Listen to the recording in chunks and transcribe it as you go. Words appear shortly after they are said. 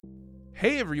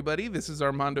Hey everybody, this is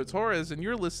Armando Torres, and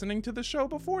you're listening to the show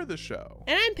before the show.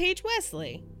 And I'm Paige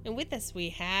Wesley. And with us we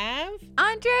have...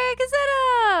 Andrea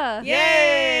Gazzetta!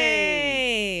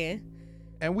 Yay!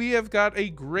 And we have got a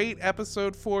great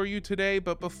episode for you today,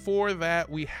 but before that,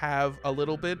 we have a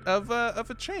little bit of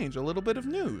a change, a little bit of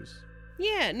news.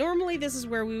 Yeah, normally this is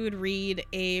where we would read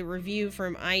a review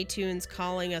from iTunes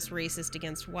calling us racist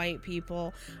against white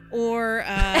people, or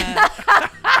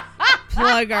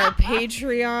plug our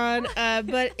Patreon,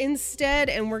 but instead,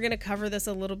 and we're going to cover this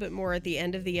a little bit more at the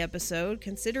end of the episode,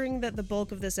 considering that the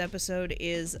bulk of this episode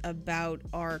is about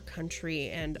our country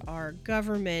and our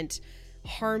government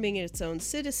harming its own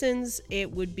citizens,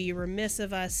 it would be remiss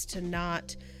of us to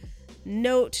not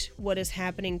note what is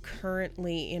happening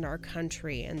currently in our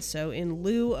country. And so in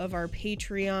lieu of our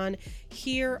Patreon,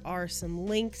 here are some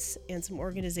links and some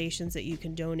organizations that you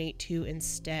can donate to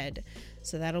instead.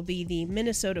 So that'll be the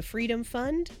Minnesota Freedom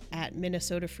Fund at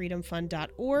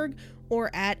minnesotafreedomfund.org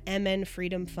or at MN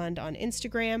Freedom Fund on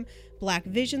Instagram, Black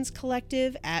Visions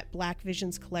Collective at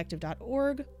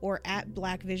blackvisionscollective.org or at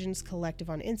Black Visions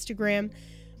Collective on Instagram,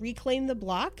 Reclaim the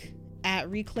Block at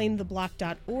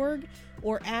reclaimtheblock.org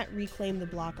or at Reclaim the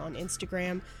Block on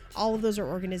Instagram. All of those are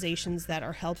organizations that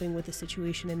are helping with the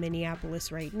situation in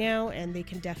Minneapolis right now, and they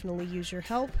can definitely use your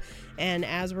help. And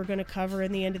as we're going to cover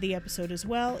in the end of the episode as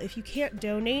well, if you can't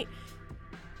donate,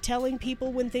 telling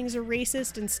people when things are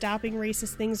racist and stopping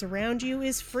racist things around you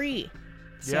is free.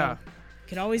 So Yeah. you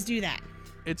could always do that.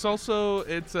 It's also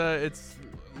it's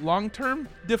long-term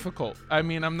difficult. I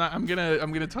mean, I'm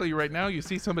gonna tell you right now, you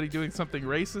see somebody doing something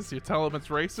racist, you tell them it's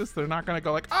racist, they're not gonna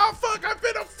go like, oh fuck, I've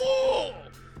been a fool.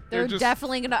 They're just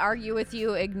definitely going to argue with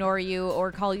you, ignore you, or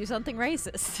call you something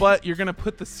racist. But you're gonna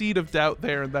put the seed of doubt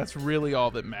there, and that's really all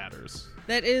that matters.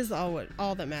 That is all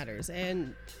that matters.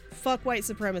 And fuck white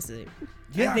supremacy.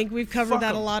 Yeah, I think we've covered fuck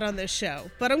that 'em. a lot on this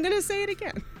show, but I'm going to say it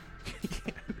again.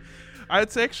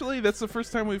 It's actually, that's the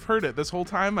first time we've heard it. This whole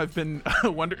time I've been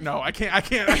wondering. No, I can't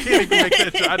even make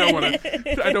that joke.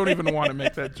 I don't even want to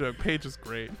make that joke. Paige is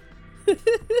great.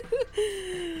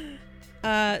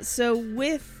 So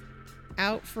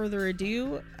without further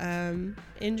ado,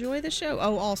 enjoy the show.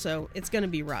 Oh, also, it's going to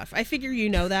be rough. I figure you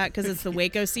know that because it's the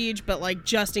Waco siege, but like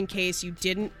just in case you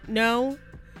didn't know,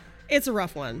 it's a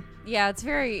rough one. Yeah, it's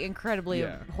very incredibly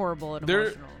horrible and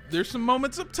emotional. There's some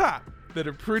moments up top that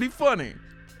are pretty funny.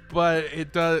 But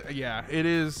it does, yeah, it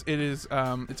is, it's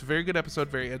a very good episode,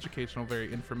 very educational,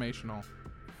 very informational,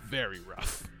 very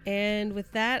rough. And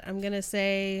with that, I'm going to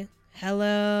say hello.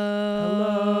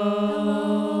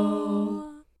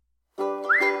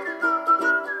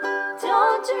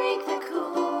 Don't drink the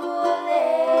Kool-Aid.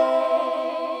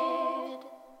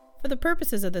 For the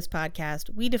purposes of this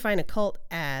podcast, we define a cult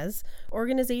as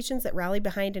organizations that rally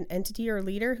behind an entity or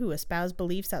leader who espouse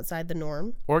beliefs outside the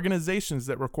norm, Organizations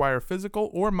that require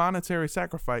physical or monetary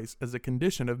sacrifice as a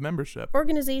condition of membership.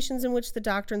 organizations in which the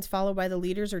doctrines followed by the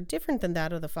leaders are different than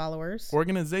that of the followers,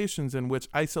 Organizations in which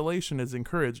isolation is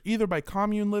encouraged either by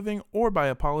commune living or by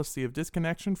a policy of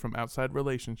disconnection from outside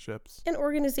relationships. and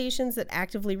organizations that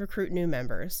actively recruit new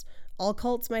members. All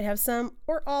cults might have some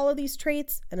or all of these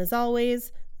traits, and as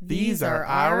always, These are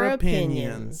our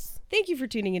opinions. Thank you for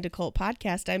tuning into Cult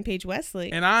Podcast. I'm Paige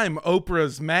Wesley. And I'm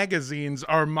Oprah's Magazine's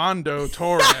Armando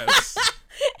Torres.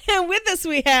 And with us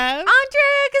we have...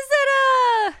 Andrea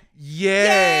Gazzetta!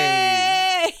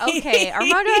 Yay! Okay,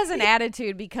 Armando has an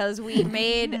attitude because we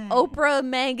made Oprah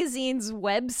Magazine's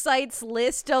website's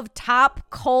list of top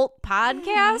cult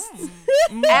podcasts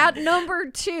at number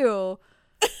 2.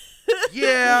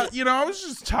 Yeah, I was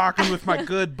just talking with my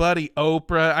good buddy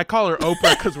Oprah. I call her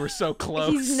Oprah because we're so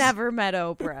close. He's never met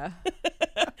Oprah.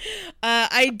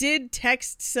 I did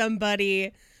text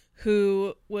somebody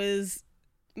who was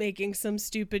making some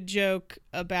stupid joke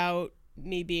about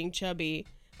me being chubby.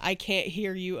 I can't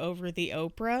hear you over the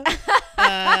Oprah.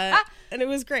 And it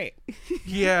was great.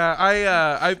 Yeah,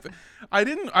 I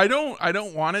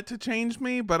don't want it to change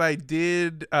me, but I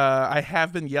did. I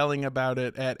have been yelling about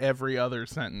it at every other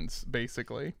sentence,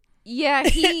 basically. Yeah,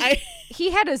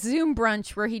 he had a Zoom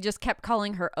brunch where he just kept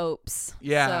calling her Opes.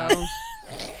 Yeah. So.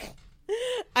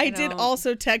 I did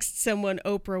also text someone,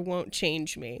 Oprah won't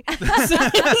change me.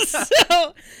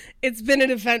 So it's been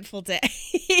an eventful day.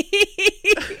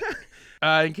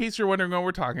 In case you're wondering what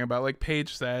we're talking about, like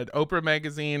Paige said, Oprah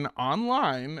Magazine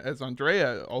Online, as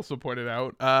Andrea also pointed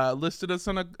out, listed us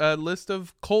on a list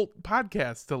of cult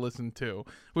podcasts to listen to,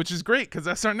 which is great because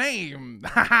that's our name.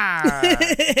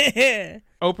 Oprah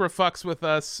fucks with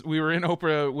us. We were in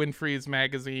Oprah Winfrey's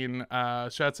magazine.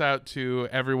 Shouts out to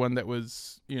everyone that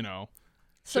was,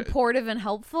 supportive and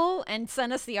helpful and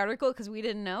sent us the article because we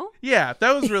didn't know. Yeah,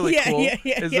 that was really Yeah, cool.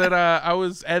 yeah, That I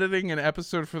was editing an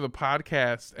episode for the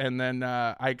podcast, and then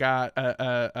I got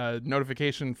a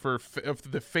notification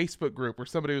of the Facebook group where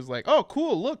somebody was like, "Oh,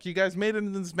 cool! Look, you guys made it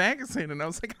in this magazine," and I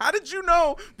was like, "How did you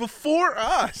know before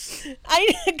us?"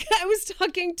 I was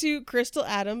talking to Crystal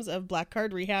Adams of Black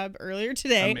Card Rehab earlier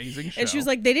today. Amazing show. And she was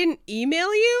like, "They didn't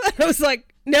email you?" And I was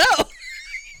like, "No."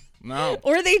 No.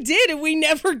 Or they did and we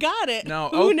never got it. No,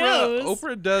 Who knows?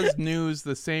 Oprah does news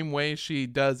the same way she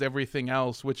does everything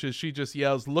else, which is she just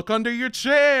yells, "Look under your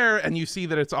chair," and you see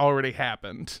that it's already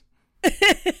happened.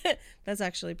 That's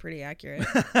actually pretty accurate.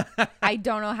 I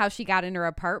don't know how she got in her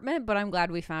apartment, but I'm glad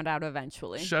we found out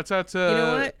eventually. Shouts out to You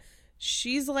know what?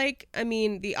 She's like, I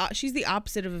mean, she's the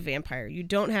opposite of a vampire. You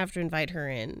don't have to invite her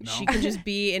in. No. She can just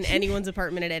be in anyone's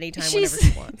apartment at any time She's-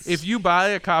 whenever she wants. If you buy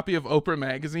a copy of Oprah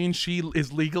magazine, she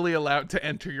is legally allowed to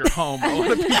enter your home. A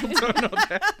lot of people don't know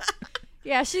that.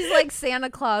 Yeah, she's like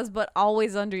Santa Claus, but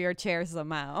always under your chair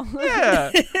somehow. Yeah.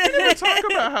 We never talk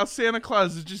about how Santa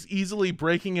Claus is just easily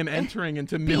breaking and entering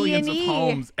into millions of B&E.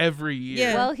 homes every year.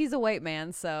 Yeah. Well, he's a white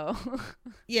man, so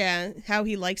Yeah, how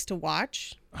he likes to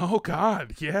watch. Oh,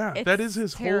 God. Yeah. It's that is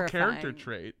his whole character terrifying.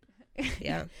 trait.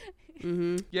 Yeah.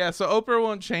 Mm-hmm. Yeah, so Oprah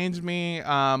won't change me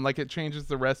like it changes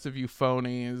the rest of you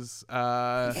phonies.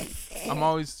 I'm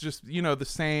always just, the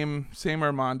same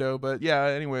Armando. But yeah,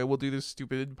 anyway, we'll do this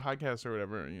stupid podcast or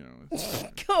whatever,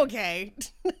 Okay.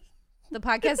 the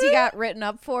podcast you got written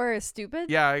up for is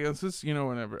stupid. Yeah, I guess it's,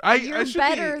 whatever. You're I should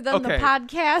better be, than okay, the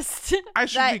podcast. I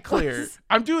should that be clear. was-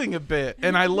 I'm doing a bit,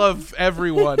 and I love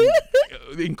everyone,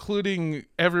 including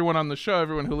everyone on the show,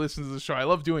 everyone who listens to the show. I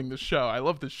love doing the show. I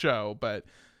love the show, but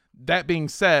that being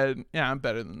said, yeah, I'm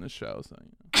better than the show. So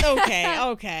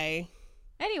Okay.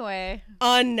 Anyway,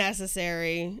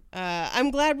 Unnecessary.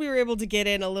 I'm glad we were able to get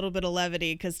in a little bit of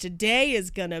levity because today is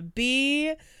gonna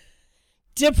be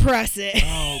depressing.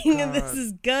 Oh, God. This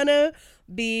is gonna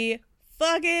be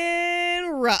fucking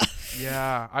rough.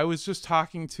 Yeah, I was just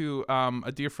talking to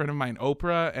a dear friend of mine,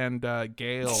 Oprah, and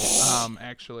Gail.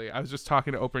 Actually, I was just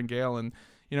talking to Oprah and Gail, and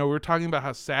we were talking about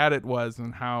how sad it was,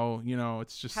 and how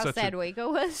it's just how such sad a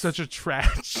Waco was. such a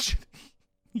tragedy.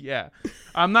 Yeah,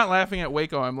 I'm not laughing at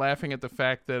Waco. I'm laughing at the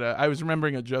fact that I was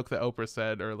remembering a joke that Oprah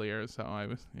said earlier. So I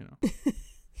was,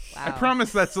 Wow. I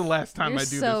promise that's the last time You're I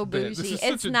do so this bit. bougie. This is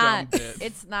It's such a not. dumb bit.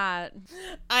 It's not.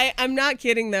 I'm not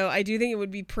kidding though. I do think it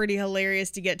would be pretty hilarious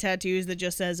to get tattoos that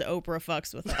just says Oprah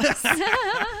fucks with us.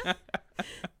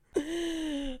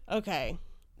 Okay.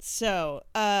 So,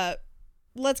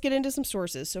 let's get into some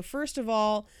sources. So first of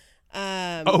all,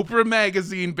 Oprah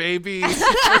magazine, baby.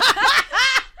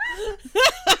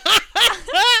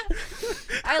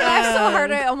 I laughed so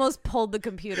hard I almost pulled the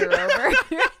computer over.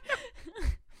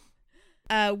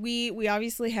 We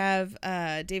obviously have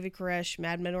David Koresh,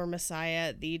 Mad Men or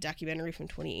Messiah, the documentary from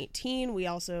 2018. We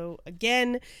also,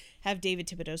 again, have David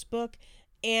Thibodeau's book.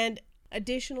 And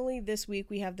additionally, this week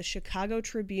we have the Chicago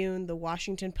Tribune, the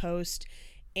Washington Post,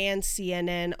 and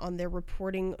CNN on their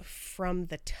reporting from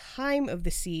the time of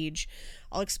the siege.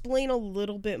 I'll explain a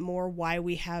little bit more why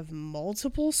we have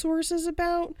multiple sources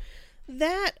about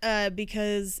that,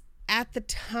 because at the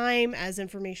time as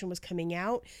information was coming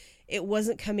out, it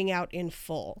wasn't coming out in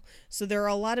full. So there are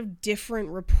a lot of different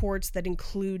reports that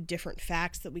include different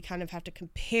facts that we kind of have to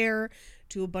compare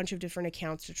to a bunch of different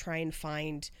accounts to try and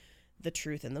find the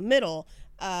truth in the middle,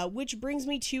 which brings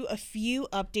me to a few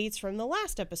updates from the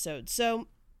last episode. So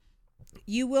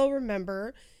you will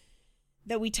remember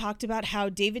that we talked about how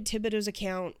David Thibodeau's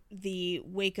account, the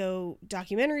Waco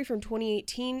documentary from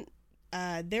 2018,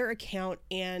 their account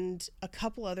and a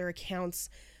couple other accounts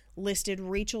listed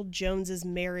Rachel Jones's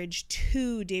marriage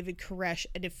to David Koresh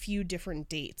at a few different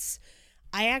dates.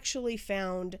 I actually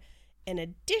found an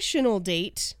additional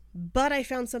date, but I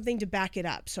found something to back it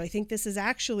up. So I think this is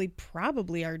actually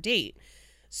probably our date.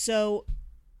 So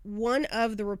one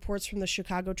of the reports from the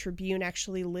Chicago Tribune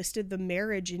actually listed the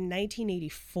marriage in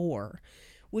 1984,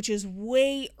 which is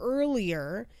way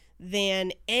earlier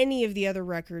than any of the other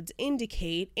records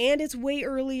indicate, and it's way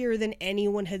earlier than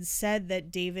anyone had said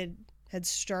that David had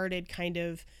started kind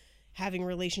of having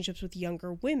relationships with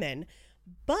younger women.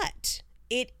 But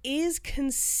it is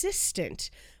consistent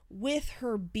with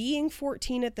her being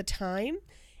 14 at the time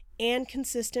and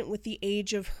consistent with the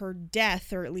age of her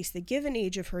death, or at least the given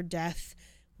age of her death,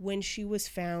 when she was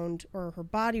found, or her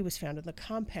body was found in the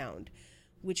compound,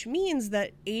 which means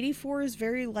that 84 is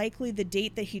very likely the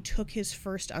date that he took his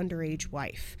first underage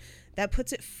wife. That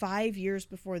puts it 5 years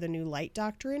before the New Light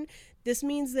Doctrine. This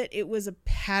means that it was a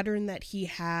pattern that he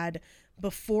had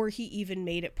before he even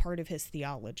made it part of his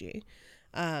theology.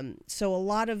 So a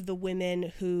lot of the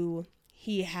women who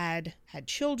he had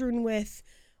children with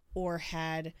or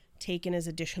had taken as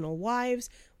additional wives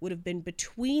would have been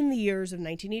between the years of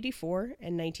 1984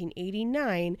 and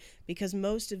 1989, because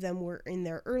most of them were in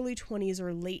their early 20s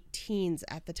or late teens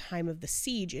at the time of the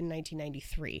siege in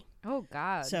 1993. Oh,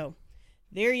 God. So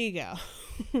there you go.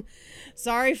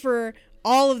 Sorry for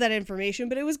all of that information,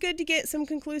 but it was good to get some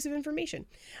conclusive information.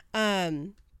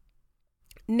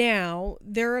 Now,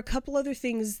 there are a couple other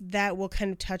things that we'll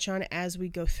kind of touch on as we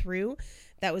go through.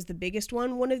 That was the biggest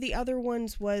one. One of the other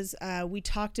ones was we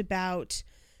talked about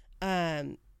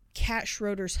Kat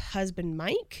Schroeder's husband,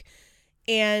 Mike,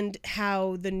 and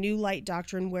how the New Light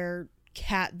doctrine, where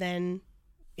Kat then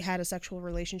had a sexual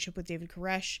relationship with David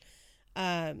Koresh,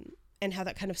 and how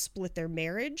that kind of split their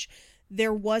marriage.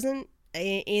 There wasn't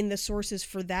in the sources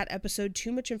for that episode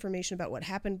too much information about what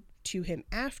happened to him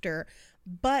after,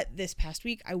 but this past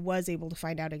week I was able to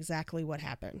find out exactly what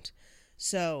happened.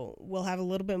 So we'll have a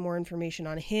little bit more information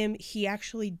on him. He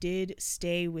actually did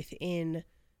stay within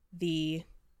the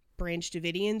Branch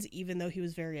Davidians, even though he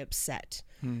was very upset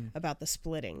about the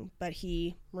splitting, but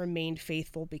he remained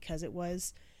faithful because it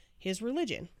was his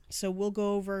religion. So we'll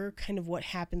go over kind of what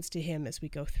happens to him as we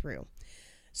go through.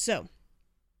 So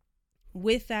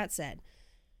with that said,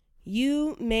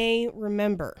 you may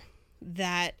remember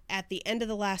that at the end of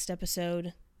the last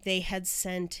episode, they had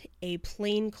sent a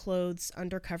plainclothes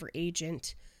undercover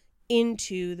agent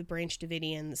into the Branch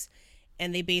Davidians,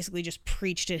 and they basically just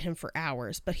preached at him for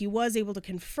hours. But he was able to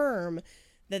confirm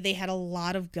that they had a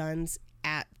lot of guns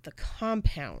at the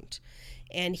compound.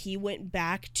 And he went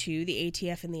back to the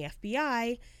ATF and the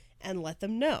FBI and let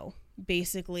them know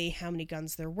basically how many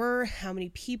guns there were, how many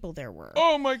people there were.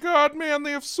 Oh my God, man,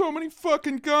 they have so many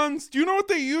fucking guns. Do you know what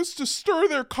they use to stir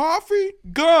their coffee?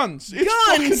 Guns.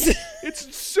 Guns! It's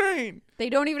insane. They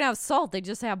don't even have salt. They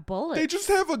just have bullets. They just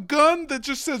have a gun that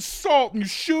just says salt, and you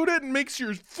shoot it and makes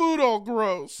your food all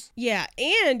gross. Yeah,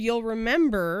 and you'll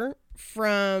remember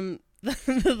from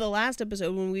the last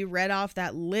episode when we read off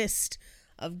that list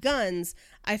of guns,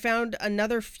 I found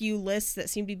another few lists that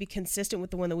seemed to be consistent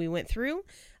with the one that we went through,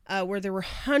 where there were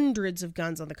hundreds of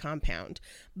guns on the compound.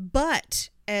 But,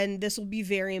 and this will be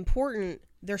very important,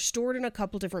 they're stored in a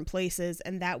couple different places,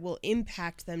 and that will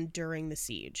impact them during the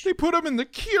siege. They put them in the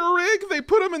Keurig. They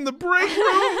put them in the break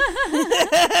room.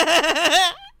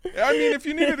 I mean, if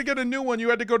you needed to get a new one, you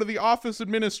had to go to the office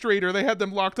administrator. They had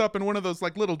them locked up in one of those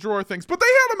like little drawer things, but they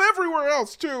had them everywhere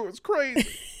else too. It's crazy.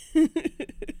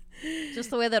 Just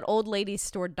the way that old ladies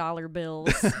stored dollar bills.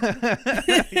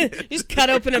 Just cut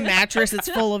open a mattress, it's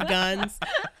full of guns.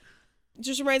 It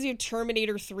just reminds me of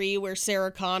Terminator 3, where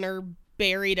Sarah Connor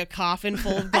buried a coffin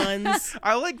full of guns.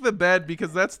 I like the bed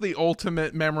because that's the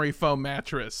ultimate memory foam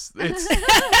mattress. It's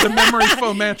the memory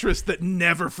foam mattress that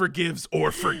never forgives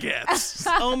or forgets.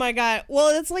 Oh my God. Well,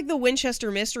 it's like the Winchester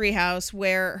Mystery House,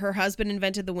 where her husband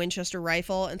invented the Winchester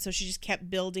rifle, and so she just kept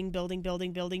building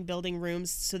rooms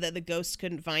so that the ghosts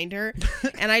couldn't find her.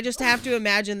 And I just have to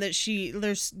imagine that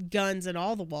there's guns in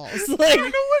all the walls. Like, You know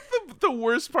what the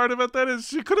worst part about that is?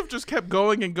 She could have just kept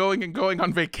going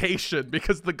on vacation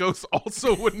because the ghosts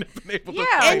also wouldn't have been able to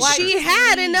Yeah, find and why- her. she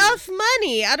had enough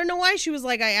money. I don't know why she was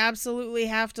like, I absolutely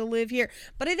have to live here.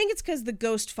 But I think it's because the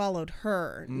ghost followed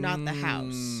her, not the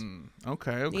house.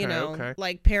 Okay, You know, okay.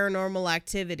 like Paranormal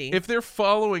Activity. If they're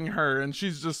following her and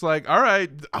she's just like, all right,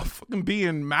 I'll fucking be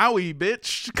in Maui,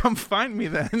 bitch. Come find me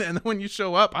then. And then when you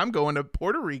show up, I'm going to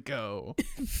Puerto Rico.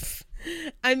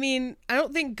 I mean, I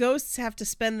don't think ghosts have to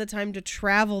spend the time to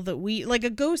travel that we... Like,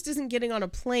 a ghost isn't getting on a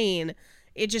plane.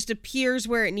 It just appears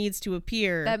where it needs to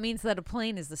appear. That means that a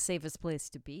plane is the safest place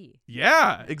to be.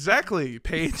 Yeah, exactly,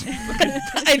 Paige.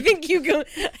 I think you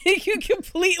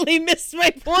completely missed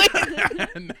my point.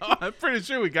 No, I'm pretty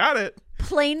sure we got it.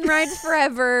 Plane rides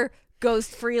forever,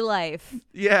 ghost-free life.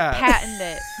 Yeah. Patent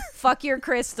it. Fuck your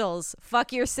crystals.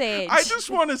 Fuck your sage. I just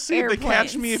want to see the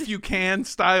Catch Me Airplanes. If You Can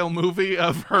style movie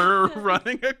of her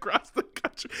running across the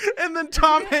country. And then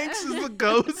Tom Hanks is the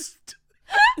ghost.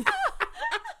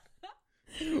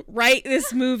 Write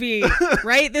this movie,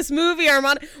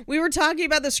 Armand. We were talking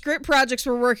about the script projects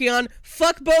we're working on.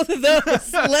 Fuck both of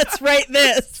those. Let's write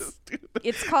this.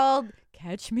 It's called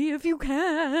Catch Me If You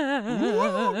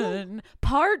Can.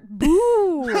 Part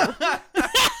Boo.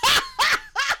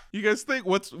 You guys think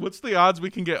what's the odds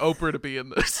we can get Oprah to be in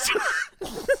this?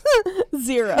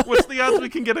 0. What's the odds we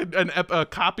can get a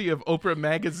copy of Oprah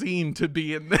magazine to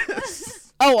be in this?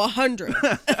 Oh, 100.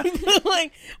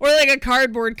 Or like a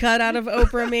cardboard cutout of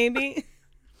Oprah, maybe.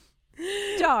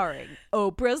 Starring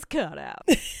Oprah's cutout.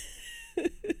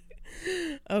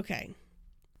 Okay.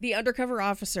 The undercover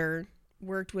officer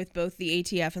worked with both the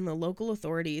ATF and the local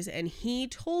authorities, and he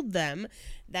told them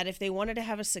that if they wanted to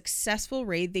have a successful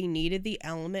raid, they needed the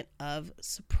element of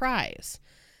surprise.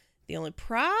 The only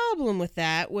problem with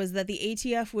that was that the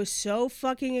ATF was so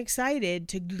fucking excited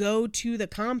to go to the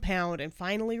compound and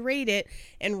finally raid it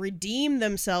and redeem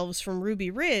themselves from Ruby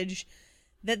Ridge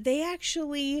that they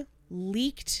actually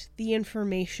leaked the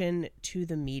information to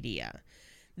the media.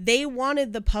 They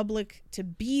wanted the public to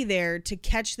be there to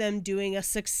catch them doing a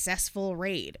successful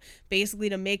raid, basically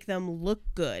to make them look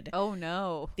good. Oh,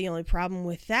 no. The only problem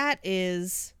with that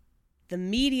is the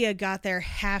media got there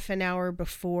half an hour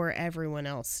before everyone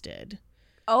else did.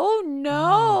 Oh,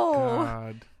 no. Oh,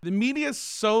 God. The media's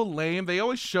so lame. They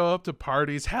always show up to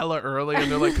parties hella early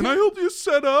and they're like, can I help you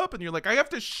set up? And you're like, I have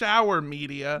to shower,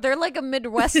 media. They're like a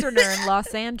Midwesterner in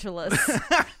Los Angeles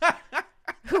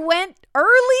who went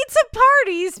early to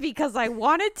parties because I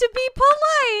wanted to be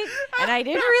polite, and I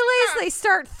didn't realize they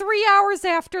start 3 hours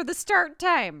after the start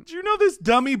time. Do you know this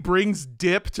dummy brings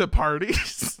dip to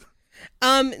parties?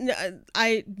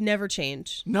 I never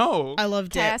change. No. I love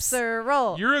dips.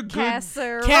 Casserole. You're a good-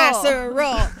 casserole.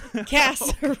 Casserole.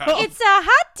 Casserole. It's a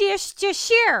hot dish to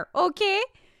share, okay?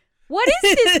 What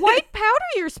is this white powder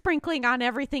you're sprinkling on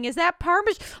everything? Is that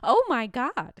Parmesan? Oh my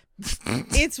God.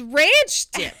 It's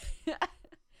ranch dip.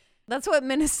 That's what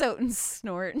Minnesotans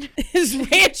snort. Is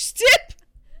ranch dip?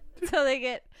 So they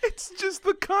get... It's just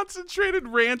the concentrated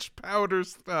ranch powder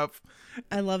stuff.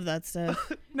 I love that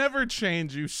stuff. Never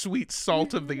change, you sweet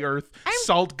salt of the earth.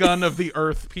 Salt gun of the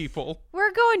earth, people.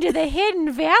 We're going to the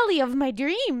hidden valley of my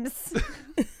dreams.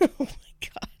 Oh my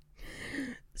God.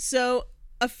 So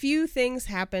a few things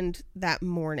happened that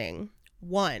morning.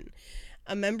 One,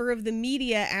 a member of the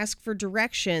media asked for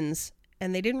directions,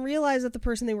 and they didn't realize that the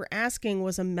person they were asking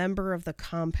was a member of the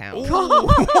compound.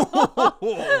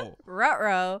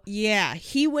 Ruh-roh. Yeah,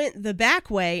 he went the back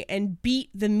way and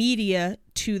beat the media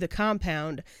to the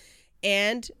compound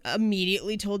and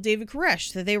immediately told David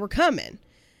Koresh that they were coming.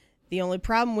 The only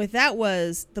problem with that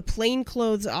was the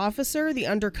plainclothes officer, the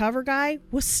undercover guy,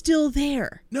 was still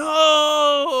there.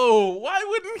 No! Why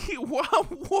wouldn't he?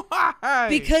 Why?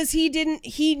 Because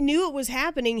he knew it was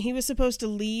happening. He was supposed to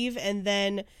leave and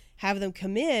then have them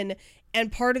come in.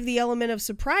 And part of the element of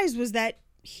surprise was that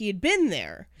he had been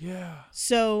there. Yeah.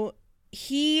 So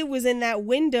he was in that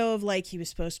window of like, he was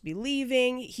supposed to be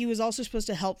leaving. He was also supposed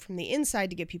to help from the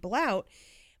inside to get people out.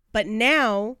 But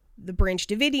now the Branch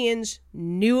Davidians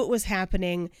knew it was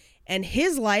happening, and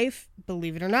his life,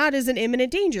 believe it or not, is in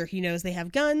imminent danger. He knows they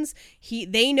have guns.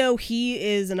 They know he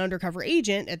is an undercover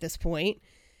agent at this point.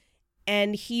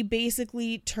 And he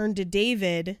basically turned to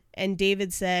David, and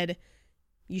David said,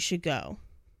 "You should go."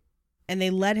 And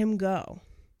they let him go.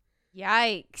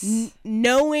 Yikes.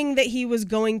 Knowing that he was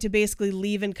going to basically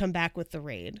leave and come back with the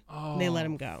raid. Oh, They let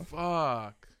him go.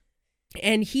 Fuck.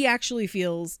 And he actually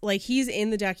feels like he's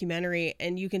in the documentary,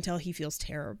 and you can tell he feels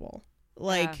terrible.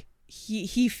 Like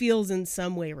he feels in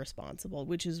some way responsible,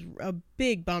 which is a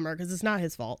big bummer because it's not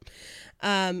his fault.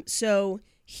 So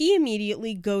he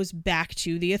immediately goes back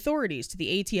to the authorities, to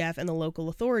the ATF and the local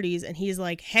authorities, and he's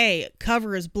like, "Hey,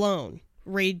 cover is blown.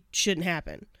 Raid shouldn't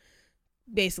happen.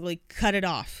 Basically, cut it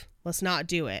off. Let's not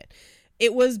do it."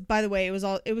 It was, by the way, it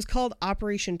was called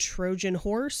Operation Trojan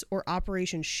Horse or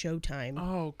Operation Showtime.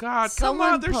 Oh, God. Someone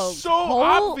Come on. They're poked so hole-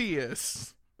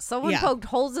 obvious. Someone Yeah. poked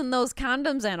holes in those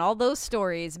condoms and all those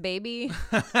stories, baby.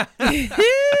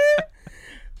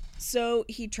 So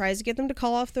he tries to get them to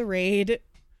call off the raid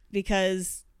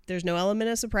because there's no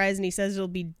element of surprise, and he says it'll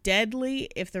be deadly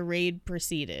if the raid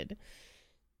proceeded.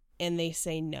 And they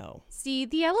say no. See,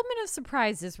 the element of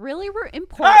surprise is really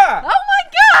important. Ah! Oh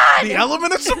my God! The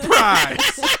element of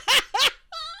surprise.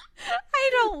 I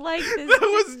don't like this. That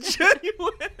was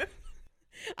genuine.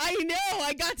 I know.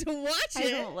 I got to watch I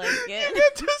it. don't like You it.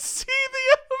 get to see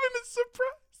the element of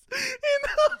surprise.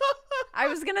 I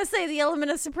was going to say the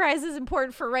element of surprise is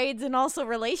important for raids and also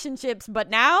relationships, but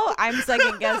now I'm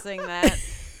second guessing that.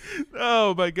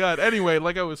 Oh, my God. Anyway,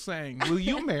 like I was saying, will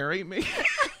you marry me?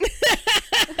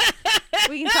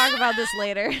 We can talk about this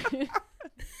later.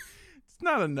 It's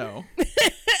not a no.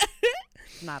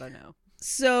 Not a no.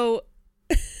 So,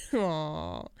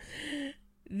 aw,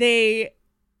 they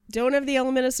don't have the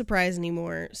element of surprise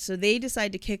anymore. So they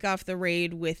decide to kick off the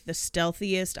raid with the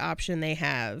stealthiest option they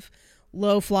have: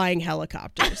 low-flying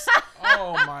helicopters.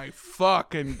 Oh, my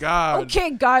fucking God.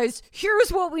 Okay, guys,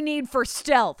 here's what we need for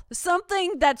stealth.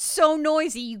 Something that's so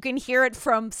noisy you can hear it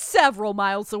from several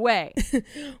miles away.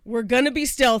 We're going to be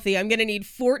stealthy. I'm going to need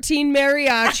 14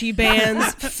 mariachi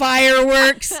bands,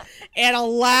 fireworks, and a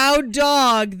loud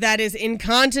dog that is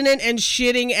incontinent and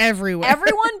shitting everywhere.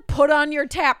 Everyone put on your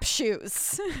tap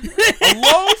shoes. A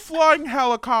low-flying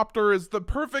helicopter is the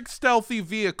perfect stealthy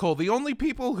vehicle. The only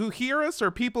people who hear us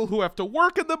are people who have to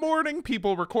work in the morning,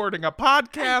 people recording a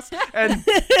podcast, and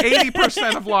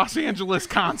 80% of Los Angeles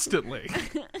constantly.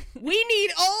 We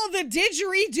need all the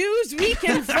didgeridoos we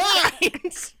can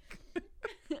find.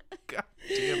 God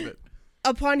damn it.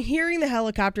 Upon hearing the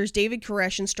helicopters, David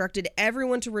Koresh instructed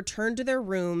everyone to return to their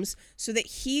rooms so that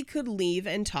he could leave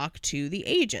and talk to the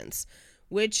agents,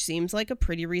 which seems like a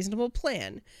pretty reasonable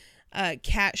plan.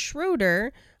 Kat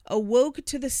Schroeder awoke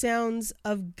to the sounds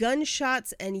of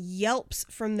gunshots and yelps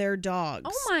from their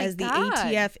dogs as the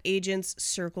ATF agents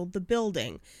circled the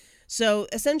building. So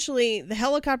essentially, the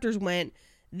helicopters went.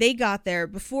 They got there.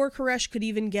 Before Koresh could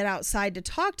even get outside to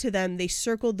talk to them, they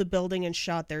circled the building and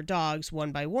shot their dogs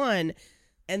one by one.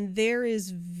 And there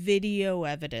is video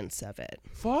evidence of it.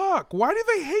 Fuck, why do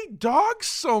they hate dogs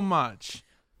so much?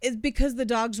 It's because the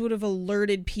dogs would have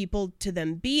alerted people to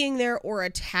them being there or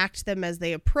attacked them as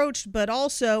they approached, but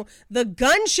also the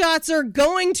gunshots are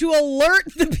going to alert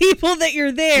the people that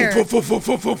you're there.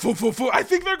 I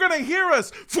think they're gonna hear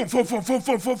us.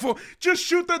 Just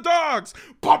shoot the dogs.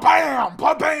 Ba-bam,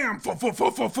 ba-bam.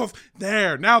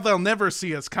 There, now they'll never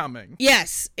see us coming.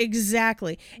 Yes,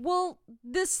 exactly. Well,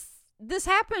 this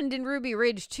happened in Ruby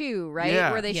Ridge too, right?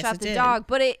 Yeah. Where they Yes, shot it the did. dog.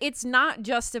 But it's not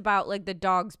just about like the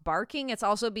dogs barking. It's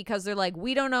also because they're like,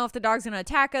 we don't know if the dog's going to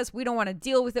attack us. We don't want to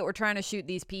deal with it. We're trying to shoot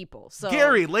these people. So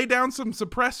Gary, lay down some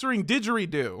suppressoring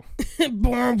didgeridoo.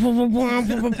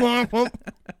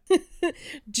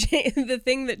 The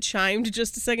thing that chimed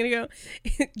just a second ago,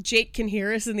 Jake can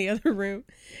hear us in the other room,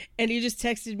 and he just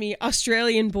texted me,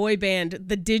 Australian boy band,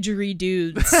 the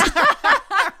Didgeridoos.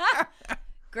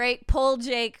 great pull,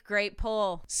 Jake. Great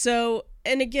pull. So,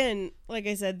 and again, like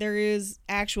I said, there is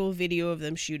actual video of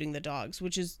them shooting the dogs,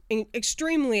 which is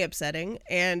extremely upsetting.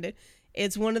 And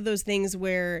it's one of those things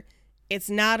where it's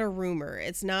not a rumor.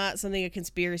 It's not something a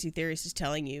conspiracy theorist is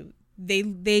telling you.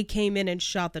 They came in and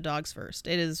shot the dogs first.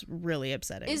 It is really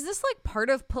upsetting. Is this like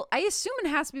part of, I assume it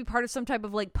has to be part of some type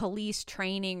of like police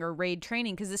training or raid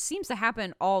training, because this seems to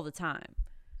happen all the time.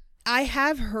 I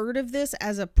have heard of this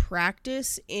as a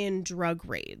practice in drug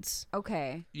raids.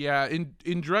 Okay. Yeah,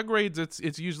 in drug raids, it's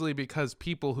usually because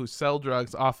people who sell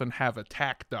drugs often have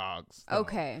attack dogs. though.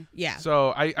 Okay. Yeah.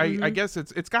 So I guess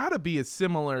it's got to be a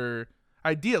similar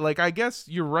idea. Like, I guess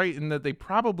you're right in that they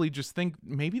probably just think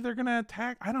maybe they're gonna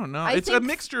attack. I don't know. It's a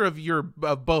mixture of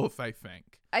both, I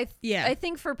think. I Yeah.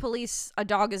 think for police, a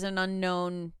dog is an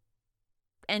unknown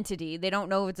entity. They don't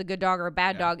know if it's a good dog or a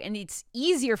bad dog, and it's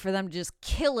easier for them to just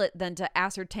kill it than to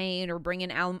ascertain or bring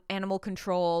in animal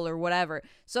control or whatever.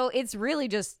 So it's really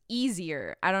just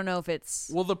easier. I don't know if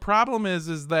it's Well, the problem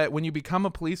is that when you become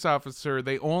a police officer,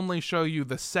 they only show you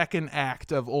the second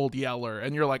act of Old Yeller,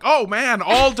 and you're like, oh man,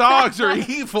 all dogs are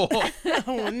evil.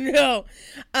 Oh no.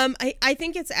 I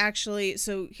think it's actually,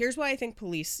 so here's why I think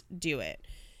police do it.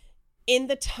 In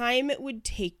the time it would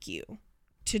take you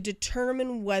to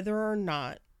determine whether or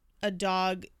not a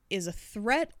dog is a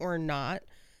threat or not,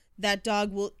 that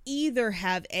dog will either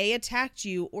have A, attacked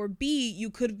you, or B, you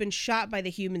could have been shot by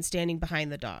the human standing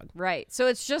behind the dog. right. So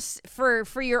it's just for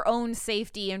your own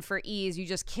safety and for ease, you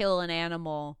just kill an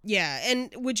animal. Yeah,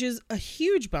 and which is a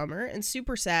huge bummer and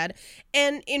super sad.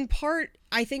 And in part,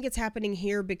 I think it's happening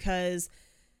here because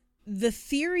the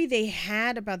theory they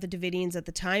had about the Davidians at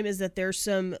the time is that there's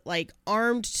some like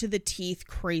armed to the teeth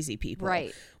crazy people.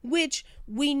 Right. Which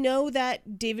we know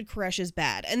that David Koresh is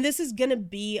bad. And this is going to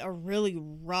be a really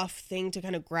rough thing to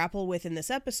kind of grapple with in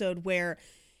this episode, where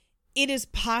it is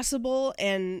possible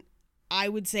and I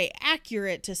would say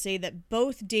accurate to say that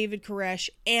both David Koresh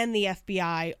and the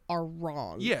FBI are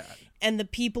wrong. Yeah. And the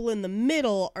people in the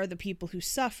middle are the people who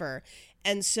suffer.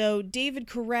 And so David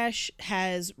Koresh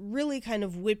has really kind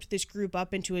of whipped this group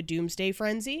up into a doomsday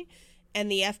frenzy.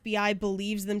 And the FBI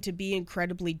believes them to be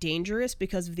incredibly dangerous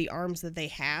because of the arms that they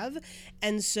have.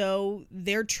 And so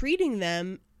they're treating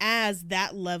them as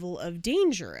that level of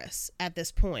dangerous at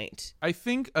this point. I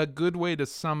think a good way to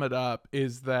sum it up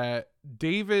is that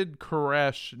David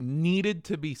Koresh needed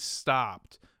to be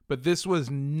stopped, but this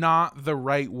was not the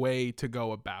right way to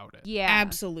go about it. Yeah.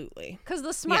 Absolutely. Because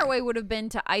the smart Yeah. way would have been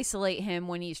to isolate him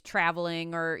when he's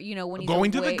traveling, or when he's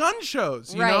Going to away. the gun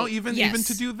shows, you Right. know, even Yes.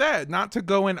 to do that, not to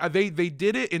go in. They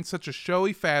did it in such a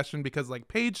showy fashion because, like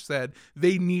Paige said,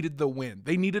 they needed the win.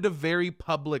 They needed a very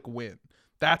public win.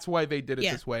 That's why they did it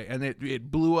Yeah. this way, and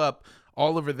it blew up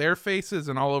all over their faces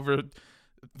and all over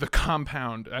the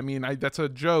compound. I mean, that's a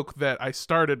joke that I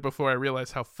started before I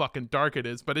realized how fucking dark it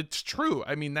is, but it's true.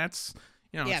 I mean, that's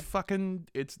it's fucking,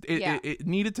 it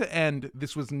needed to end.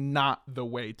 This was not the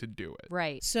way to do it.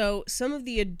 Right. So some of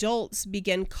the adults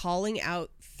began calling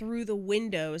out through the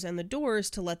windows and the doors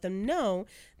to let them know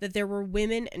that there were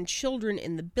women and children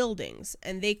in the buildings,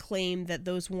 and they claimed that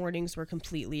those warnings were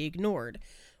completely ignored.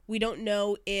 We don't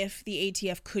know if the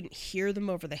ATF couldn't hear them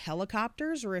over the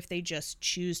helicopters or if they just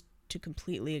choose to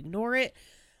completely ignore it.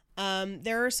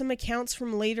 There are some accounts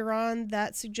from later on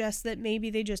that suggest that maybe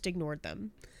they just ignored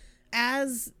them.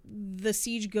 As the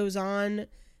siege goes on,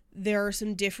 there are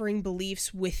some differing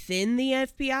beliefs within the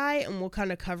FBI, and we'll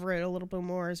kind of cover it a little bit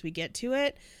more as we get to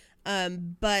it.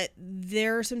 But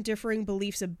there are some differing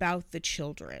beliefs about the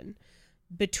children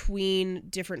between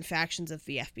different factions of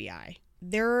the FBI.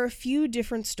 There are a few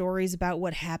different stories about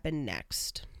what happened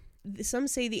next. Some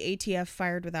say the ATF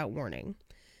fired without warning.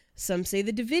 Some say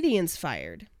the Davidians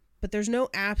fired, but there's no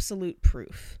absolute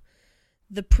proof.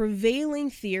 The prevailing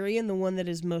theory, and the one that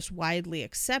is most widely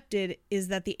accepted, is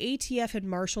that the ATF had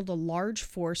marshaled a large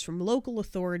force from local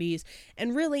authorities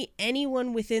and really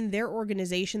anyone within their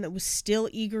organization that was still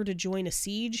eager to join a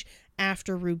siege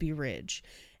after Ruby Ridge.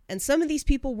 And some of these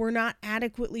people were not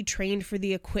adequately trained for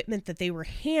the equipment that they were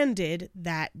handed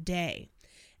that day.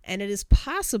 And it is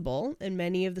possible, and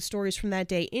many of the stories from that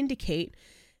day indicate,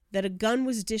 that a gun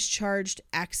was discharged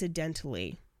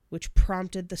accidentally, which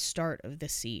prompted the start of the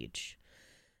siege.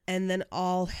 And then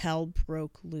all hell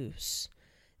broke loose.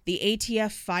 The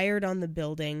ATF fired on the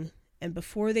building, and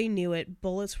before they knew it,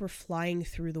 bullets were flying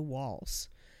through the walls.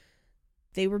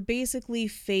 They were basically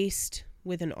faced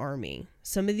with an army.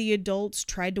 Some of the adults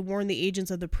tried to warn the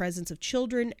agents of the presence of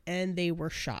children, and they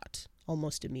were shot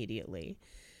almost immediately.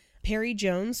 Perry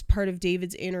Jones, part of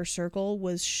David's inner circle,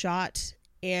 was shot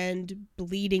and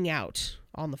bleeding out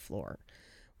on the floor.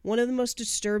 One of the most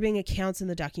disturbing accounts in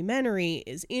the documentary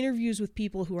is interviews with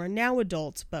people who are now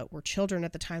adults but were children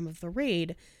at the time of the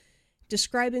raid,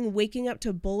 describing waking up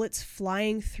to bullets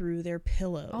flying through their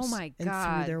pillows and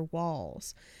through their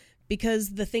walls.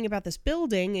 Because the thing about this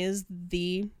building is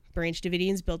the Branch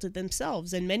Davidians built it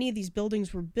themselves, and many of these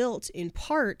buildings were built in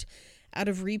part out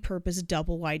of repurposed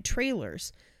double-wide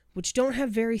trailers, which don't have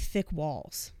very thick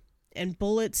walls, and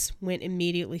bullets went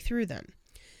immediately through them.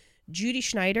 Judy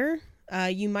Schneider,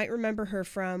 you might remember her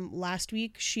from last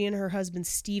week. She and her husband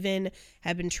Stephen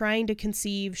had been trying to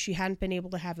conceive. She hadn't been able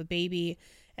to have a baby,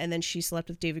 and then she slept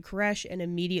with David Koresh and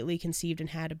immediately conceived and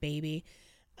had a baby.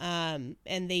 And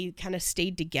they kind of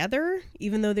stayed together,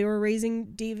 even though they were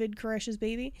raising David Koresh's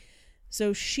baby.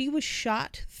 So she was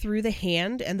shot through the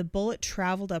hand, and the bullet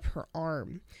traveled up her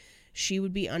arm. She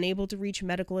would be unable to reach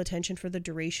medical attention for the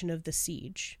duration of the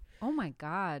siege. Oh my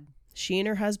God. She and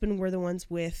her husband were the ones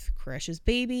with Koresh's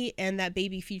baby, and that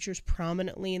baby features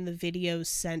prominently in the videos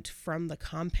sent from the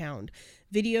compound.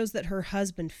 Videos that her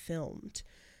husband filmed,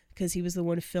 because he was the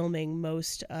one filming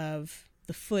most of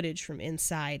the footage from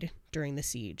inside during the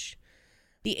siege.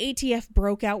 The ATF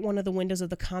broke out one of the windows of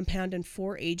the compound, and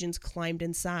 4 agents climbed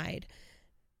inside.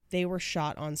 They were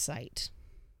shot on sight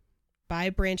by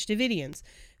Branch Davidians,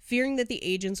 fearing that the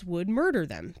agents would murder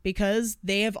them because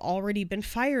they have already been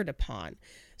fired upon.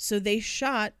 So they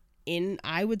shot in,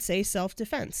 I would say,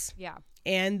 self-defense. Yeah.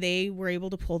 And they were able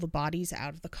to pull the bodies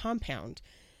out of the compound.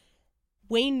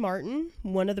 Wayne Martin,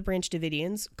 one of the Branch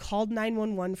Davidians, called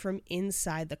 911 from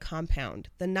inside the compound.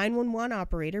 The 911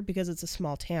 operator, because it's a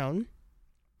small town,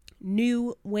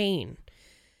 knew Wayne.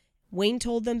 Wayne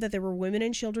told them that there were women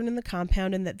and children in the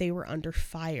compound and that they were under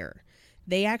fire.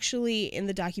 They actually, in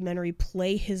the documentary,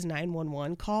 play his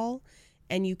 911 call,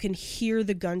 and you can hear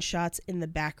the gunshots in the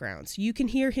background. So you can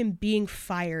hear him being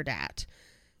fired at.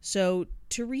 So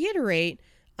to reiterate,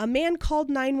 a man called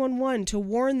 911 to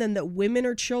warn them that women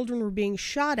or children were being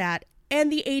shot at,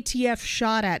 and the ATF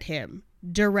shot at him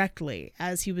directly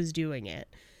as he was doing it.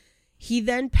 He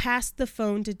then passed the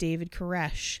phone to David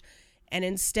Koresh, and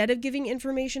instead of giving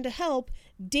information to help,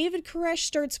 David Koresh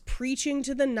starts preaching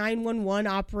to the 911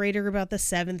 operator about the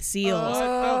 7th seal.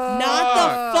 Not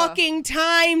the fucking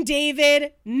time,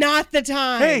 David. Not the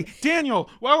time. Hey, Daniel,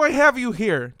 while I have you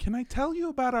here, can I tell you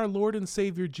about our Lord and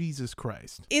Savior Jesus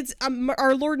Christ? It's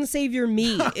our Lord and Savior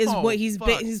me is what he's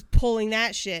pulling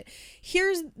that shit.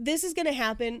 This is going to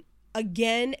happen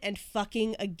again and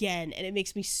fucking again, and it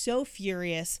makes me so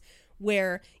furious.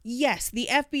 Where, yes, the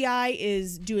FBI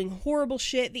is doing horrible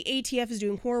shit, the ATF is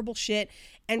doing horrible shit,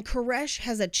 and Koresh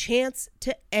has a chance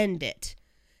to end it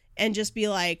and just be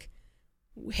like,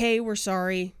 hey, we're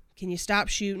sorry. Can you stop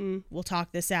shooting? We'll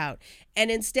talk this out.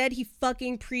 And instead, he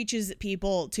fucking preaches at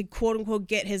people to quote unquote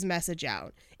get his message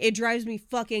out. It drives me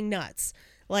fucking nuts.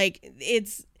 Like,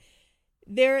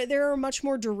 There are much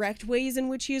more direct ways in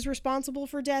which he is responsible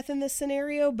for death in this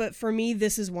scenario, but for me,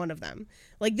 this is one of them.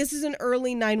 Like, this is an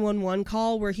early 911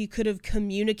 call where he could have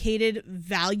communicated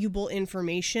valuable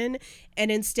information,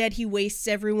 and instead he wastes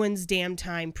everyone's damn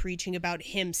time preaching about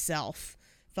himself.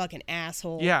 Fucking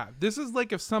asshole. Yeah, this is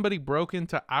like if somebody broke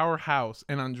into our house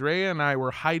and Andrea and I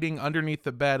were hiding underneath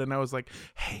the bed, and I was like,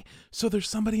 hey, so there's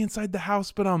somebody inside the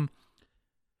house, but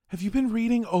have you been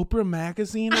reading Oprah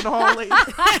magazine at all lately?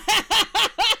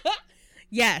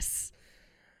 Yes.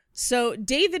 So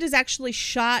David is actually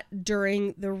shot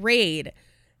during the raid,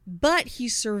 but he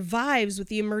survives with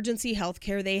the emergency health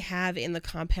care they have in the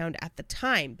compound at the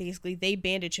time. Basically, they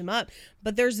bandage him up,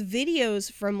 but there's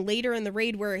videos from later in the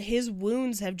raid where his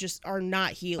wounds are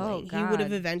not healing. Oh, he would have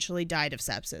God. eventually died of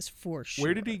sepsis for sure.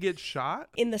 Where did he get shot?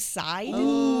 In the side?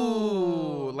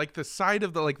 Ooh, like the side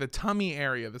of the tummy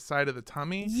area, the side of the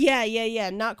tummy.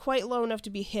 Yeah. Not quite low enough to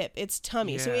be hip. It's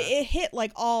tummy. So Yeah. it hit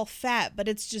like all fat, but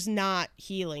it's just not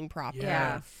healing properly.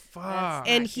 Yeah. Fuck.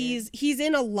 And Not he's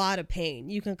in a lot of pain.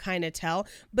 You can kind of tell,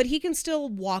 but he can still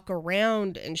walk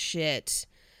around and shit,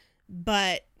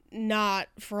 but not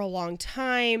for a long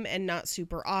time and not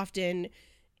super often.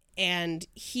 And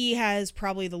he has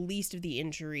probably the least of the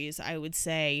injuries, I would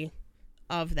say,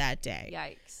 of that day.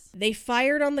 Yikes. They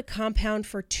fired on the compound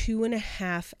for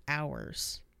 2.5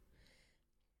 hours.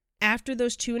 After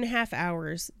those 2.5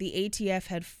 hours, the ATF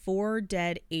had 4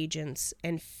 dead agents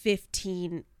and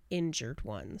 15 injured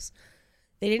ones.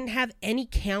 They didn't have any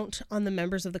count on the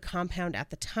members of the compound at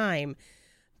the time,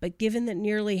 but given that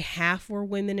nearly half were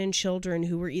women and children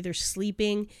who were either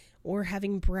sleeping or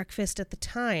having breakfast at the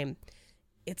time,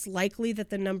 it's likely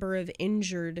that the number of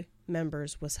injured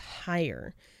members was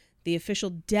higher. The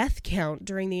official death count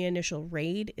during the initial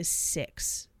raid is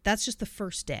 6. That's just the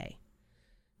first day.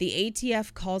 The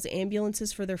ATF calls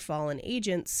ambulances for their fallen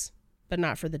agents, but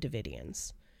not for the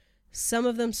Davidians. Some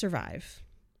of them survive.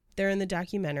 They're in the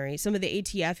documentary. Some of the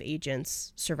ATF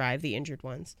agents survive, the injured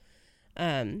ones.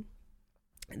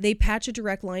 They patch a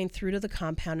direct line through to the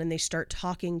compound and they start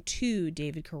talking to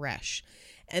David Koresh.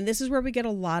 And this is where we get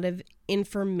a lot of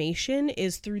information,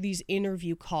 is through these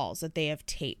interview calls that they have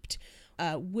taped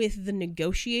with the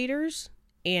negotiators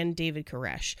and David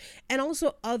Koresh, and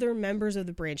also other members of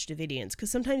the Branch Davidians,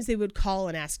 because sometimes they would call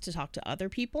and ask to talk to other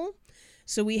people.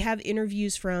 So we have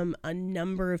interviews from a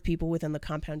number of people within the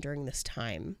compound during this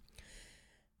time.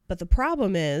 But the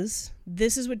problem is,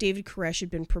 this is what David Koresh had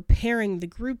been preparing the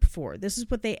group for. This is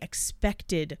what they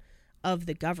expected of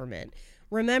the government.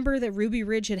 Remember that Ruby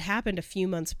Ridge had happened a few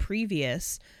months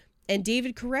previous, and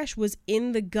David Koresh was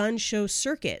in the gun show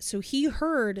circuit, so he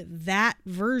heard that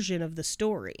version of the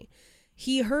story.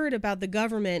 He heard about the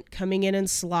government coming in and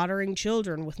slaughtering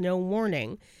children with no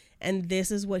warning, and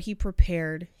this is what he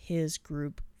prepared his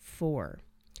group for.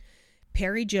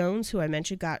 Perry Jones, who I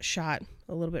mentioned got shot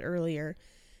a little bit earlier,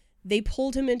 they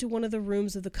pulled him into one of the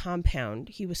rooms of the compound.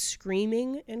 He was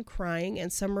screaming and crying,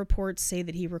 and some reports say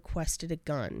that he requested a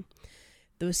gun.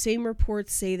 Those same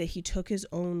reports say that he took his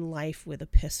own life with a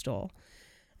pistol.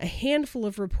 A handful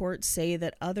of reports say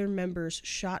that other members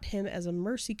shot him as a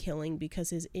mercy killing because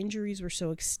his injuries were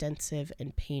so extensive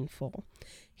and painful.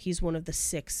 He's one of the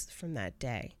 6 from that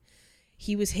day.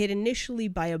 He was hit initially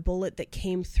by a bullet that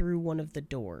came through one of the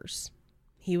doors.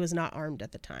 He was not armed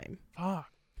at the time.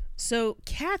 Fuck. So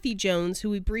Kathy Jones,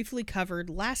 who we briefly covered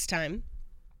last time,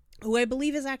 who I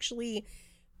believe is actually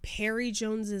Perry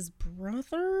Jones's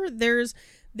brother.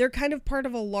 They're kind of part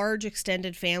of a large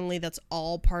extended family that's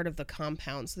all part of the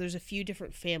compound. So there's a few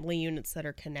different family units that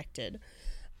are connected.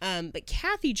 But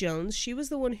Kathy Jones, she was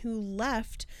the one who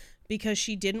left because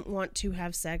she didn't want to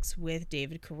have sex with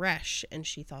David Koresh, and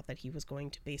she thought that he was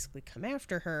going to basically come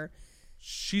after her.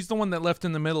 She's the one that left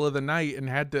in the middle of the night and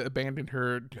had to abandon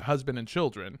her husband and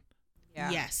children.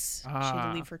 Yeah. Yes, she had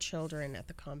to leave her children at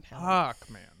the compound. Fuck,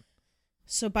 man.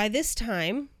 So by this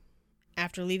time,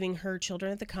 after leaving her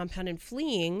children at the compound and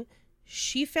fleeing,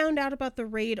 she found out about the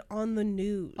raid on the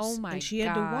news. Oh my And she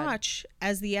had to God. watch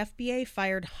as the FBA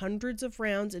fired hundreds of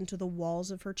rounds into the walls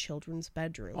of her children's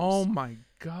bedrooms. Oh my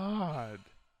God.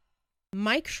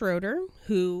 Mike Schroeder,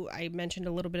 who I mentioned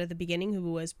a little bit at the beginning,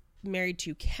 who was married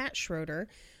to Kat Schroeder,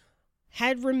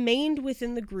 had remained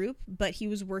within the group, but he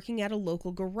was working at a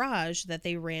local garage that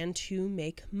they ran to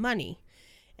make money,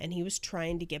 and he was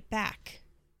trying to get back.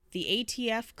 The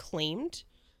ATF claimed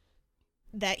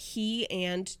that he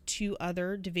and 2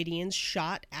 other Davidians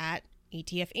shot at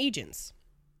ATF agents,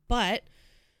 but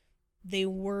they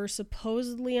were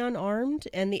supposedly unarmed,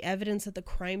 and the evidence at the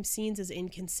crime scenes is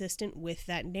inconsistent with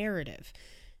that narrative.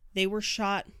 They were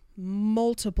shot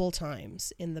multiple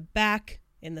times in the back,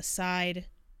 in the side,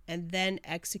 and then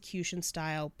execution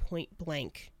style point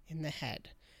blank in the head.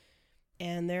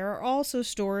 And there are also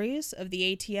stories of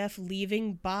the ATF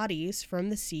leaving bodies from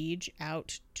the siege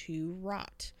out to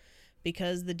rot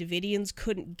because the Davidians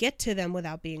couldn't get to them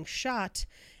without being shot,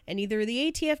 and either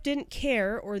the ATF didn't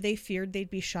care or they feared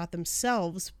they'd be shot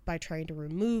themselves by trying to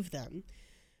remove them.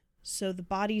 So the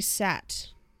bodies sat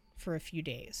for a few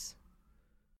days.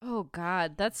 Oh,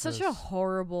 God. That's such a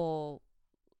horrible...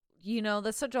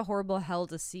 that's such a horrible hell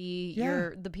to see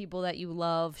the people that you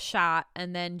love shot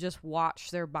and then just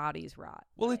watch their bodies rot.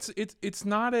 Well, it's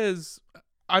not as,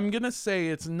 I'm going to say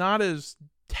it's not as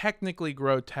technically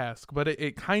grotesque, but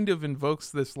it kind of invokes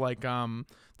this like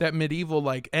that medieval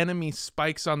like enemy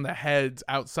spikes on the heads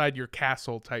outside your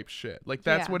castle type shit. Like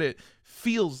that's what it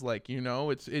feels like,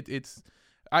 it's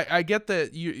I get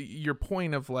that your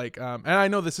point of like, and I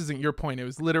know this isn't your point. It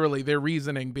was literally their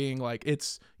reasoning being like,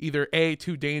 it's either A,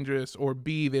 too dangerous, or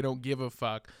B, they don't give a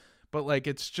fuck. But like,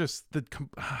 it's just the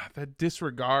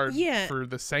disregard for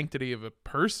the sanctity of a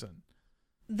person.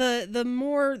 The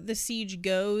more the siege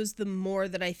goes, the more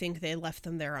that I think they left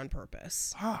them there on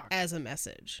purpose as a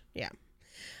message. Yeah.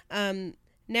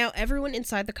 Now, everyone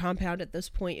inside the compound at this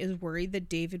point is worried that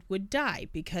David would die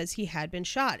because he had been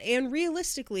shot. And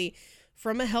realistically,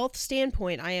 from a health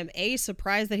standpoint, I am A,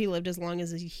 surprised that he lived as long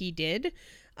as he did,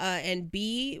 and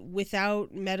B,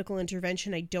 without medical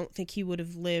intervention, I don't think he would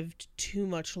have lived too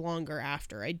much longer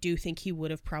after. I do think he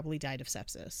would have probably died of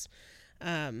sepsis.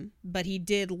 But he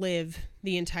did live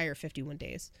the entire 51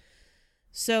 days.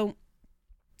 So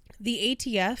the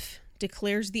ATF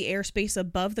declares the airspace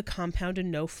above the compound a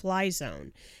no-fly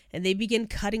zone, and they begin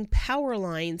cutting power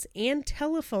lines and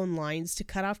telephone lines to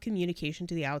cut off communication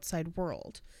to the outside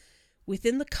world.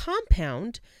 Within the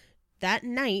compound, that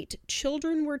night,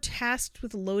 children were tasked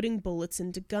with loading bullets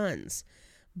into guns.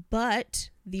 But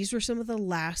these were some of the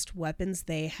last weapons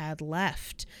they had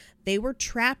left. They were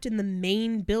trapped in the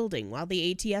main building while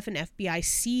the ATF and FBI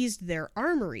seized their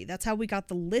armory. That's how we got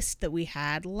the list that we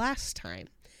had last time.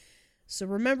 So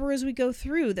remember as we go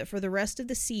through that for the rest of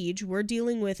the siege, we're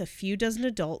dealing with a few dozen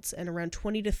adults and around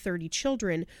 20 to 30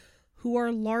 children who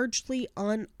are largely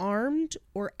unarmed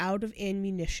or out of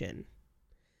ammunition.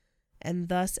 And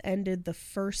thus ended the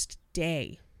first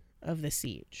day of the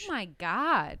siege. Oh my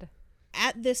God.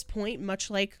 At this point,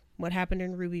 much like what happened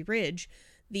in Ruby Ridge,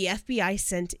 the FBI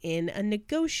sent in a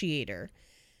negotiator.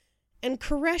 And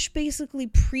Koresh basically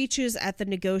preaches at the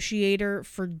negotiator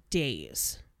for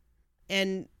days.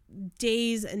 And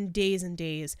days and days and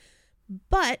days.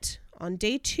 But on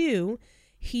day 2,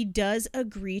 he does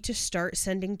agree to start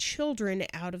sending children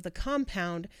out of the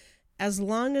compound as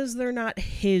long as they're not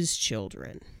his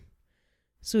children.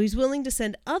 So he's willing to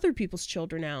send other people's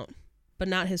children out, but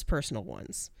not his personal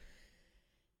ones.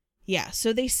 Yeah,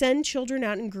 so they send children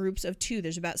out in groups of 2.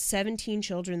 There's about 17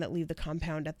 children that leave the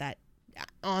compound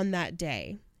on that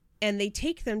day. And they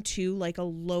take them to like a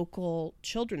local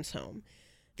children's home.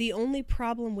 The only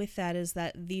problem with that is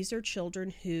that these are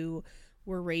children who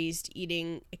were raised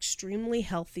eating extremely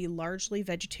healthy, largely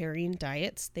vegetarian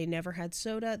diets. They never had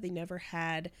soda. They never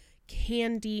had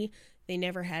candy. They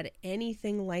never had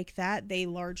anything like that. They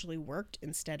largely worked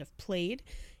instead of played.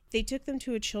 They took them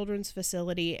to a children's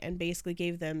facility and basically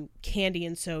gave them candy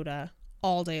and soda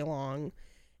all day long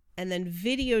and then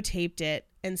videotaped it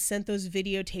and sent those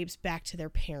videotapes back to their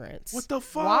parents. What the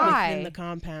fuck? Why? Within the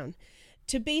compound.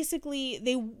 To basically,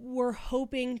 they were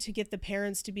hoping to get the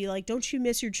parents to be like, don't you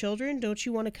miss your children? Don't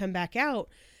you want to come back out?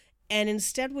 And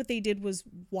instead what they did was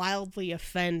wildly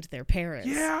offend their parents.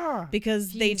 Yeah.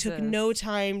 Because they took Jesus. no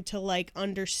time to like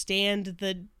understand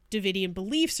the Davidian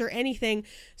beliefs or anything.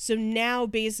 So now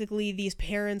basically these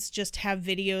parents just have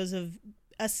videos of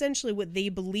essentially what they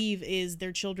believe is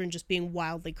their children just being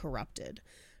wildly corrupted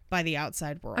by the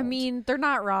outside world. I mean, they're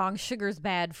not wrong. Sugar's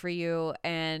bad for you,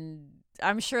 and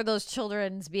I'm sure those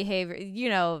children's behavior,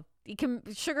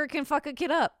 sugar can fuck a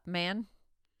kid up, man.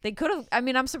 They could have,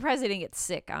 I'm surprised they didn't get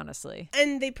sick, honestly.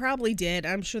 And they probably did.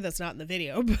 I'm sure that's not in the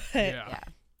video, but Yeah.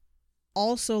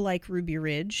 also like Ruby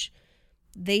Ridge,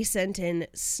 they sent in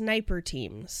sniper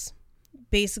teams,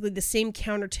 basically the same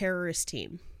counter-terrorist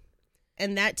team.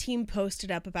 And that team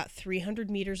posted up about 300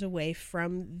 meters away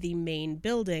from the main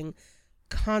building,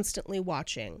 constantly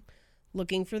watching,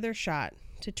 looking for their shot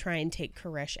to try and take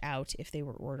Koresh out if they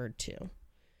were ordered to.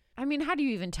 I mean, how do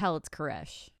you even tell it's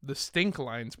Koresh? The stink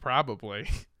lines, probably.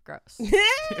 Gross.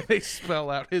 They spell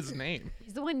out his name.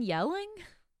 He's the one yelling?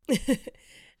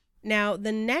 Now,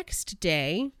 the next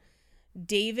day,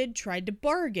 David tried to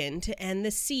bargain to end the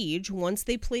siege once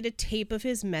they played a tape of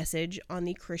his message on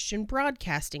the Christian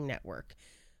Broadcasting Network,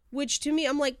 Which to me,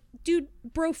 I'm like, dude,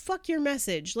 bro, fuck your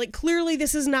message. Like, clearly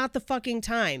this is not the fucking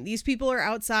time. These people are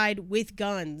outside with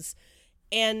guns.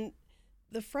 And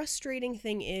the frustrating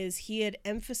thing is he had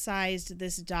emphasized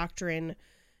this doctrine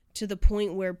to the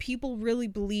point where people really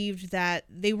believed that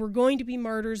they were going to be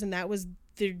martyrs and that was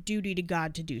their duty to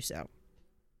God to do so.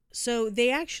 So they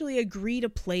actually agree to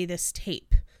play this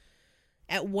tape.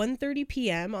 At 1:30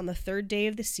 p.m. on the third day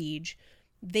of the siege,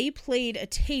 they played a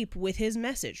tape with his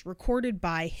message, recorded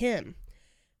by him.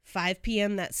 5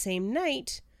 p.m. that same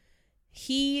night,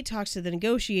 he talks to the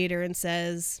negotiator and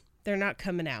says, they're not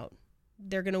coming out.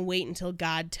 They're going to wait until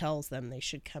God tells them they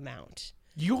should come out.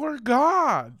 Your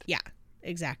God. Yeah,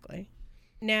 exactly.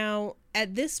 Now,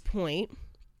 at this point,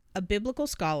 a biblical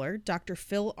scholar, Dr.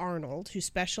 Phil Arnold, who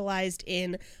specialized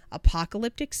in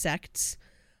apocalyptic sects,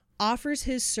 offers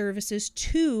his services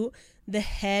to the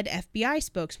head FBI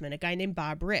spokesman, a guy named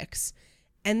Bob Ricks,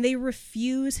 and they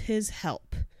refuse his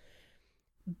help.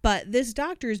 But this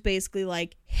doctor is basically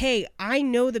like, hey, I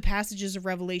know the passages of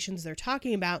Revelations they're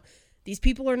talking about. These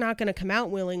people are not going to come out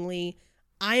willingly.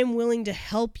 I am willing to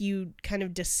help you kind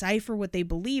of decipher what they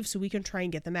believe so we can try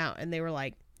and get them out. And they were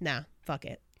like, nah, fuck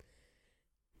it.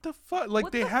 The fuck? Like,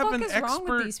 what they the have fuck an is wrong with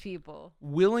expert these people?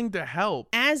 willing to help.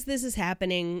 As this is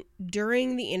happening,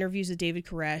 during the interviews with David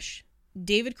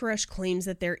Koresh claims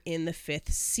that they're in the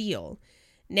fifth seal.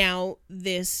 Now,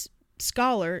 this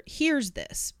scholar hears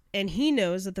this, and he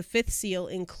knows that the fifth seal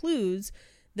includes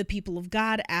the people of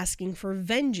God asking for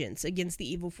vengeance against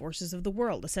the evil forces of the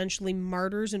world, essentially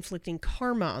martyrs inflicting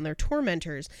karma on their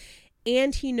tormentors.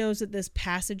 And he knows that this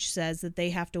passage says that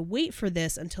they have to wait for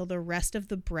this until the rest of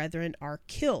the brethren are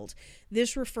killed.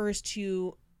 This refers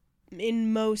to,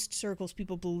 in most circles,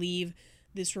 people believe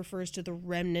this refers to the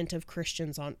remnant of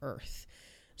Christians on earth.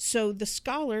 So the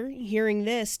scholar, hearing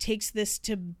this, takes this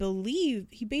to believe,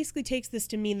 he basically takes this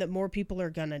to mean that more people are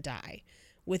gonna die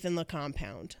within the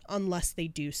compound unless they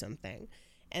do something.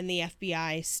 And the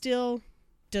FBI still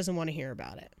doesn't want to hear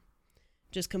about it.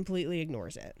 Just completely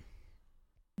ignores it.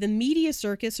 The media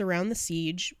circus around the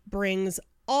siege brings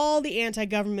all the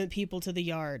anti-government people to the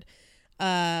yard,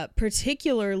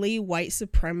 particularly white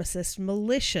supremacist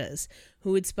militias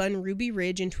who had spun Ruby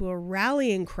Ridge into a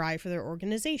rallying cry for their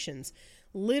organizations.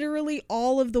 Literally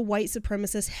all of the white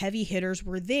supremacist heavy hitters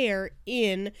were there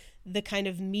in the kind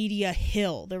of media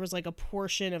hill. There was like a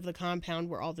portion of the compound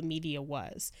where all the media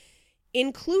was,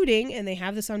 including, and they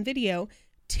have this on video,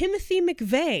 Timothy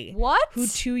McVeigh. What? Who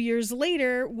 2 years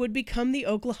later would become the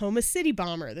Oklahoma City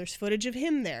bomber. There's footage of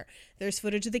him there. There's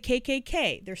footage of the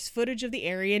KKK. There's footage of the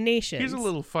Aryan Nations. Here's a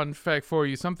little fun fact for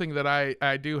you. Something that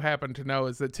I do happen to know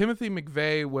is that Timothy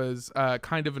McVeigh was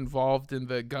kind of involved in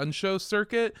the gun show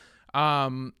circuit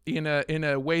in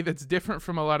a way that's different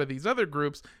from a lot of these other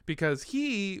groups, because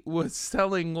he was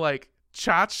selling like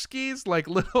tchotchkes, like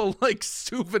little like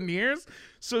souvenirs.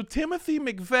 So Timothy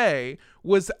McVeigh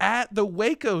was at the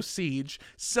Waco siege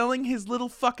selling his little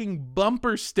fucking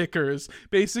bumper stickers.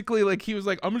 Basically, like, he was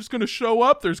like, I'm just gonna show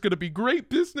up, there's gonna be great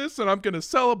business, and I'm gonna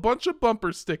sell a bunch of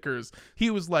bumper stickers. He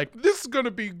was like, this is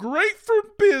gonna be great for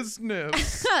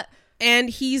business.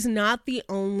 And he's not the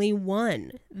only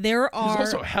one. There He was are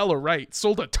also hella right.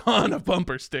 Sold a ton of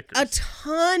bumper stickers. a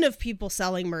ton of people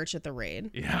selling merch at the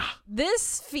raid. Yeah.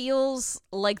 This feels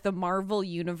like the Marvel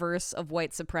universe of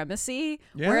white supremacy,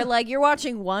 Yeah. where like you're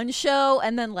watching one show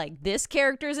and then like this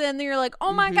character's in there, you're like,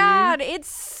 oh my god, it's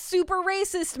super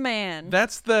racist, man.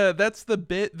 That's the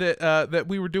bit that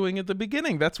we were doing at the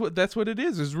beginning. That's what it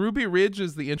is. Is Ruby Ridge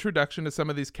is the introduction to some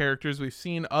of these characters. We've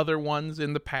seen other ones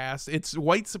in the past. It's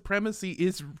white supremacy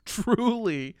is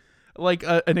truly like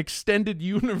an extended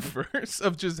universe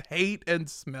of just hate and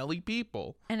smelly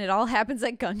people. And it all happens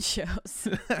at gun shows.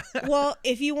 Well,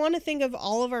 if you want to think of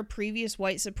all of our previous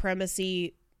white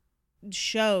supremacy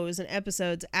shows and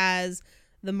episodes as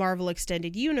the Marvel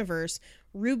Extended Universe,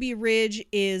 Ruby Ridge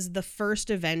is the first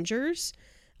Avengers.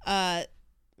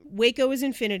 Waco is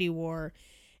Infinity War.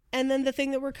 And then the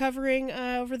thing that we're covering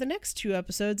over the next 2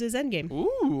 episodes is Endgame.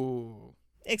 Ooh.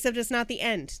 Except it's not the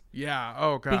end Yeah.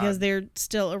 Oh god. because they're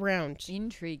still around.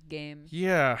 Intrigue game.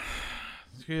 Yeah.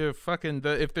 Fucking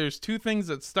if there's 2 things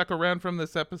that stuck around from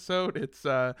this episode, it's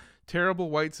terrible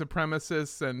white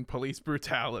supremacists and police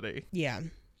brutality. Yeah.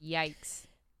 Yikes.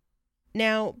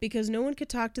 Now, because no one could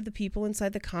talk to the people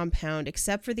inside the compound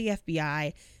except for the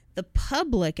FBI, the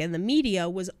public and the media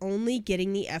was only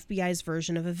getting the FBI's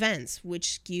version of events,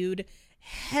 which skewed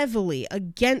heavily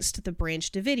against the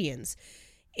Branch Davidians.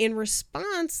 In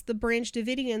response, the Branch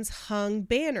Davidians hung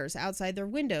banners outside their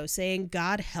windows saying,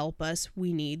 "God help us,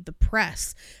 we need the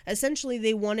press." Essentially,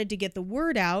 they wanted to get the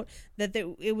word out that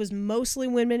it was mostly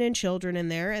women and children in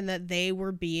there and that they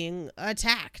were being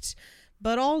attacked.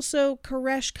 But also,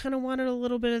 Koresh kind of wanted a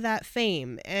little bit of that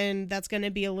fame, and that's going to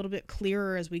be a little bit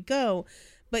clearer as we go.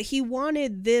 But he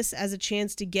wanted this as a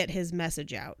chance to get his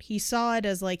message out. He saw it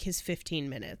as like his 15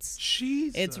 minutes.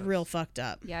 Jesus. It's real fucked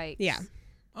up. Yikes. Yeah.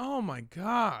 Oh my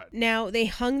God. Now, they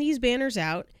hung these banners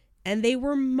out, and they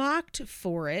were mocked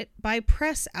for it by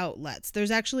press outlets.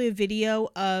 There's actually a video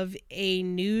of a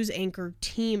news anchor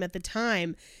team at the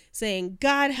time saying,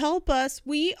 "God help us,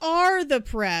 we are the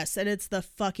press." And it's the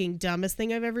fucking dumbest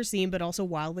thing I've ever seen, but also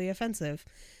wildly offensive.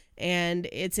 And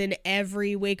it's in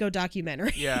every Waco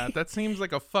documentary. Yeah, that seems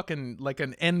like a fucking, like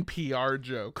an NPR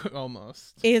joke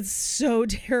almost. It's so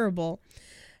terrible.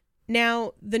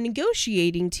 Now, the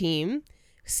negotiating team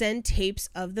send tapes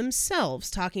of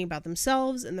themselves, talking about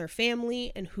themselves and their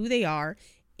family and who they are,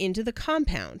 into the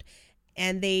compound.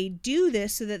 And they do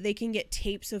this so that they can get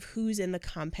tapes of who's in the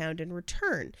compound in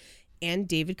return. And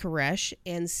David Koresh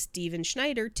and Steven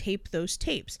Schneider tape those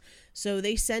tapes. So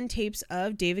they send tapes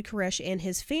of David Koresh and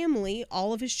his family,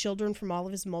 all of his children from all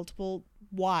of his multiple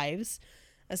wives,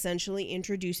 essentially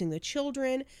introducing the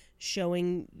children,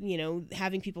 showing,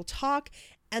 having people talk.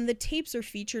 And the tapes are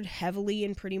featured heavily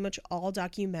in pretty much all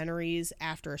documentaries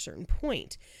after a certain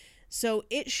point. So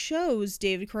it shows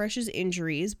David Koresh's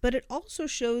injuries, but it also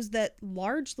shows that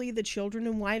largely the children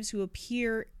and wives who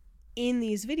appear in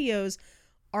these videos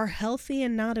are healthy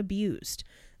and not abused.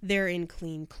 They're in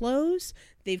clean clothes.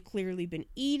 They've clearly been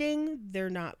eating. They're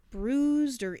not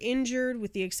bruised or injured,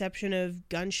 with the exception of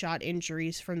gunshot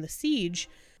injuries from the siege.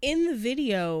 In the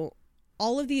video,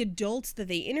 all of the adults that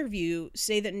they interview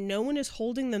say that no one is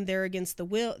holding them there against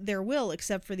their will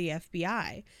except for the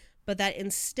FBI, but that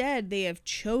instead they have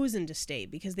chosen to stay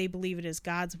because they believe it is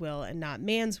God's will and not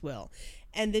man's will.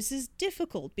 And this is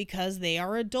difficult because they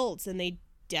are adults and they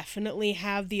definitely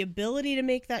have the ability to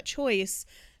make that choice.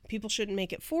 People shouldn't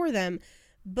make it for them,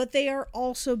 but they are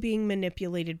also being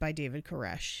manipulated by David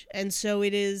Koresh. And so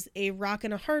it is a rock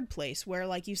and a hard place where,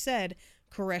 like you said,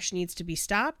 Koresh needs to be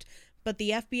stopped, but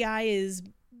the FBI is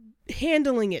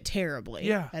handling it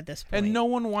terribly at this point. And no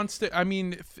one wants to. I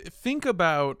mean, think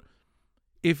about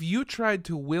if you tried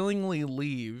to willingly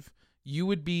leave, you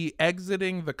would be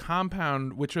exiting the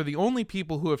compound, which are the only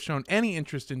people who have shown any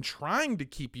interest in trying to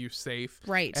keep you safe.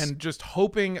 Right. And just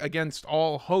hoping against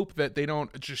all hope that they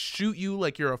don't just shoot you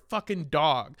like you're a fucking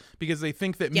dog because they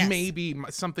think that maybe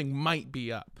something might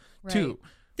be up, too.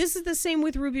 This is the same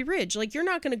with Ruby Ridge. Like, you're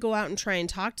not going to go out and try and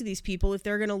talk to these people if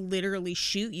they're going to literally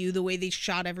shoot you the way they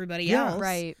shot everybody else.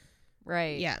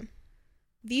 Right. Yeah.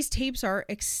 These tapes are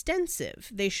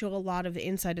extensive. They show a lot of the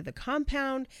inside of the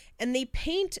compound, and they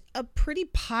paint a pretty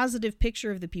positive picture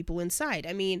of the people inside.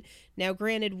 I mean, now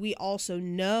granted, we also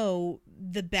know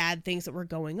the bad things that were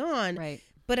going on. Right.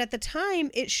 But at the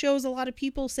time, it shows a lot of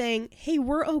people saying, "Hey,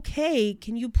 we're okay.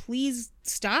 Can you please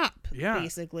stop?"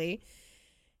 Basically.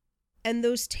 And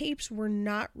those tapes were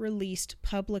not released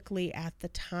publicly at the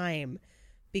time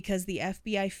because the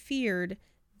FBI feared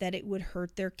that it would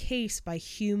hurt their case by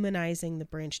humanizing the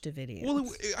Branch Davidians.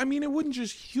 Well, I mean, it wouldn't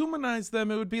just humanize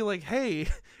them. It would be like, hey,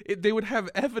 they would have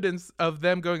evidence of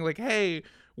them going like, hey,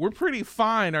 we're pretty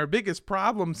fine. Our biggest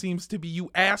problem seems to be you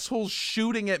assholes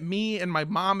shooting at me and my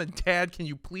mom and dad. Can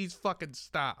you please fucking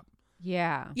stop?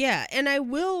 Yeah. Yeah, and I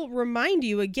will remind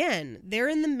you again, they're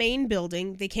in the main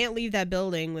building. They can't leave that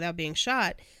building without being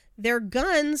shot. Their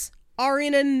guns are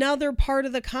in another part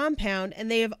of the compound, and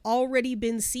they have already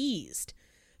been seized.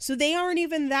 So they aren't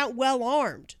even that well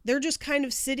armed. They're just kind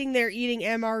of sitting there eating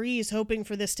MREs hoping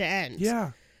for this to end.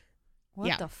 Yeah.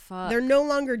 What the fuck? They're no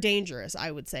longer dangerous,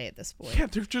 I would say, at this point. Yeah,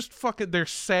 they're just fucking, they're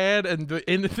sad, and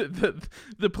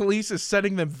the police is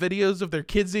sending them videos of their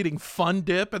kids eating Fun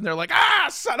Dip, and they're like,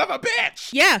 son of a bitch!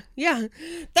 Yeah.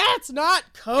 That's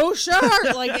not kosher!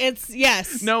 Like,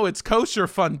 yes. No, it's kosher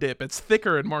Fun Dip. It's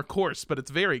thicker and more coarse, but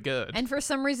it's very good. And for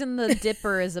some reason, the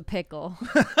dipper is a pickle.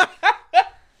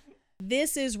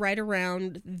 This is right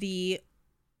around the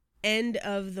end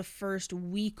of the first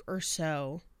week or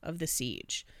so of the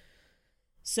siege.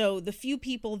 So the few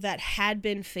people that had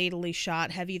been fatally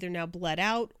shot have either now bled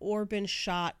out or been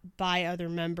shot by other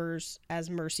members as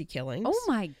mercy killings. Oh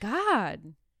my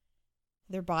God.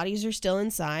 Their bodies are still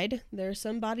inside. There's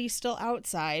some bodies still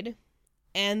outside.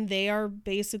 And they are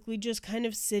basically just kind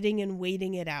of sitting and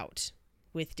waiting it out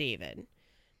with David.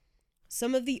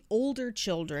 Some of the older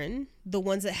children, the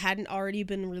ones that hadn't already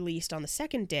been released on the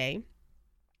second day,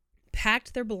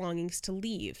 packed their belongings to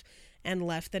leave. and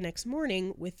left the next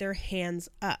morning with their hands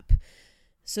up.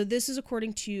 So this is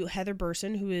according to Heather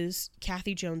Burson, who is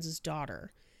Kathy Jones's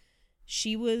daughter.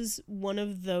 She was one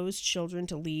of those children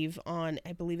to leave on,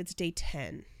 I believe it's day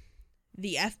 10.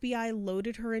 The FBI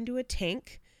loaded her into a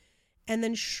tank and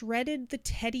then shredded the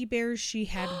teddy bears she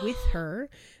had with her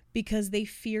because they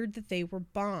feared that they were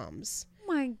bombs.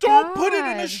 Oh my God. Don't put it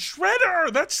in a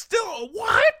shredder. That's still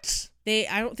what?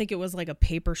 I don't think it was like a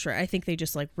paper shred. I think they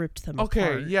just like ripped them Okay,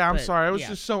 apart. yeah, I'm but, sorry. I was yeah.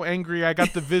 just so angry. I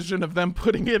got the vision of them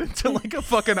putting it into like a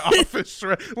fucking office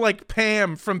shred. Like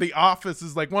Pam from The Office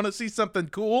is like, want to see something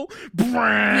cool?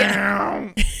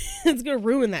 Yeah. It's going to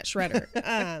ruin that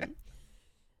shredder.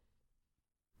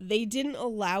 They didn't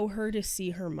allow her to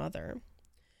see her mother.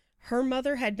 Her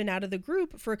mother had been out of the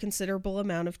group for a considerable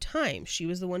amount of time. She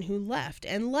was the one who left,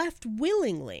 and left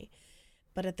willingly.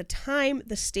 But at the time,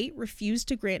 the state refused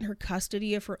to grant her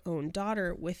custody of her own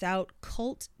daughter without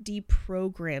cult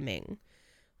deprogramming,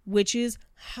 which is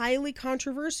highly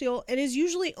controversial and is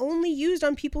usually only used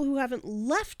on people who haven't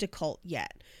left a cult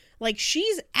yet. Like,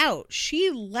 she's out,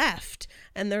 she left,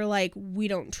 and they're like, we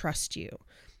don't trust you.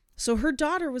 So her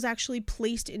daughter was actually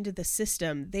placed into the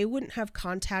system. They wouldn't have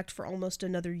contact for almost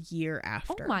another year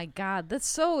after. Oh my God, that's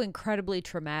so incredibly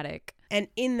traumatic. And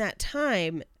in that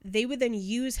time, they would then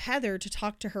use Heather to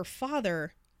talk to her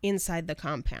father inside the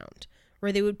compound,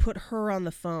 where they would put her on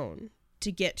the phone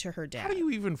to get to her dad. How do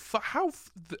you even how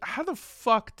the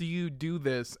fuck do you do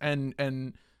this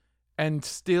and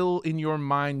still in your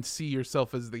mind see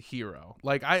yourself as the hero?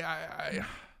 Like I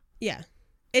Yeah.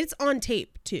 It's on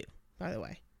tape too, by the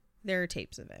way. There are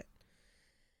tapes of it.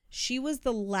 She was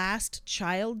the last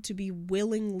child to be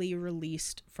willingly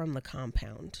released from the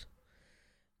compound.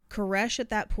 Koresh at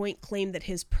that point claimed that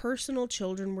his personal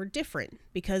children were different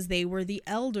because they were the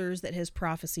elders that his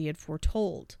prophecy had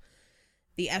foretold.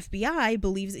 The FBI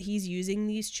believes that he's using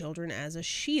these children as a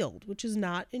shield, which is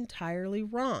not entirely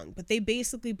wrong, but they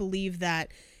basically believe that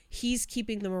he's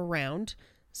keeping them around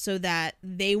so that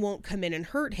they won't come in and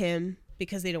hurt him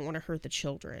because they don't want to hurt the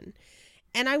children.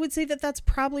 And I would say that that's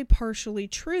probably partially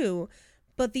true.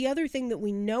 But the other thing that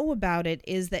we know about it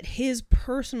is that his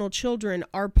personal children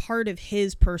are part of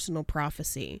his personal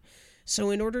prophecy. So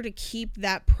in order to keep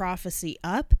that prophecy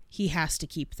up, he has to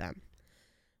keep them,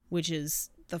 which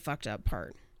is the fucked up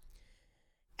part.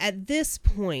 At this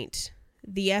point,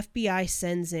 the FBI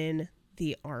sends in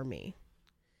the army.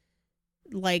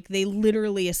 Like, they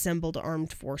literally assembled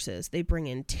armed forces. They bring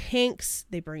in tanks,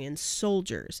 they bring in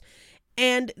soldiers.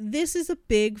 And this is a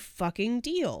big fucking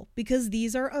deal because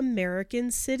these are American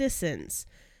citizens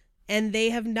and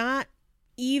they have not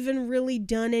even really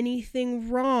done anything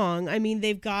wrong. I mean,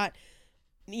 they've got,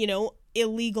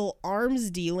 illegal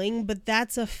arms dealing, but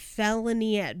that's a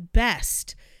felony at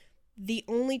best. The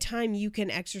only time you can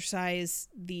exercise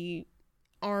the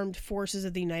armed forces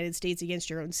of the United States against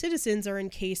your own citizens are in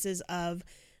cases of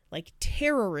like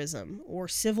terrorism or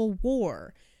civil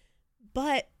war.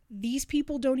 But these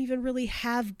people don't even really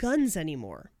have guns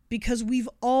anymore because we've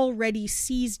already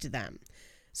seized them.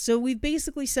 So we've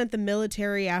basically sent the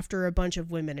military after a bunch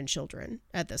of women and children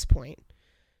at this point.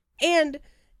 And,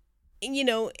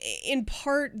 in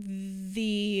part,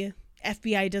 the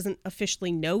FBI doesn't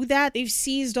officially know that. They've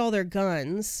seized all their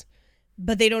guns,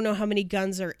 but they don't know how many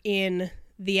guns are in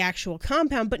the actual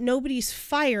compound. But nobody's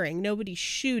firing, nobody's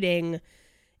shooting.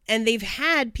 And they've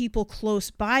had people close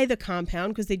by the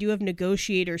compound because they do have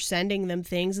negotiators sending them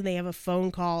things and they have a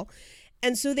phone call.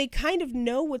 And so they kind of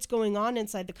know what's going on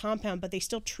inside the compound, but they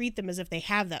still treat them as if they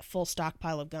have that full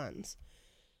stockpile of guns.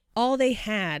 All they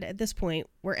had at this point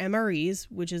were MREs,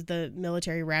 which is the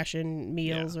military ration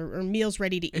meals or meals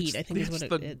ready to eat, I think is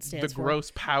what it stands for. The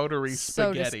gross powdery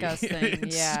So spaghetti. disgusting,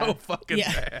 It's yeah. so fucking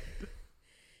bad.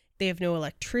 They have no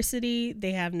electricity.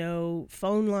 They have no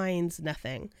phone lines,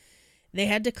 nothing. They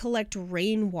had to collect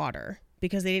rainwater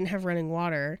because they didn't have running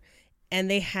water. And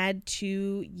they had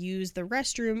to use the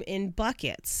restroom in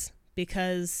buckets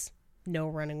because no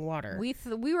running water.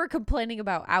 We were complaining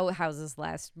about outhouses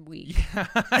last week.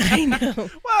 I know.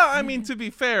 Well, I mean, to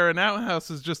be fair, an outhouse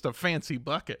is just a fancy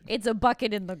bucket. It's a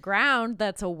bucket in the ground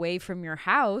that's away from your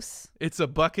house. It's a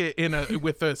bucket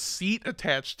with a seat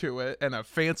attached to it and a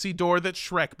fancy door that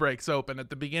Shrek breaks open at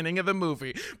the beginning of the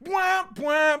movie. Bwah,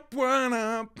 bwah, bwah,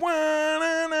 na, bwah,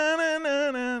 na, na, na,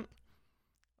 na, na.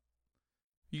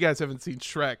 You guys haven't seen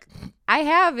Shrek. I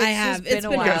have. It's I have. Just It's been a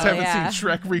been while. You guys haven't yeah. seen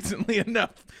Shrek recently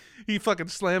enough. He fucking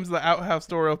slams the outhouse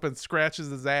door open, scratches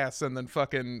his ass, and then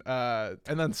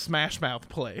Smash Mouth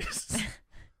plays.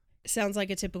 Sounds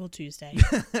like a typical Tuesday.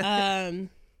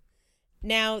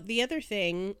 Now, the other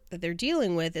thing that they're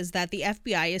dealing with is that the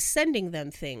FBI is sending them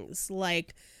things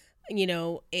like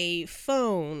a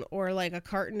phone or like a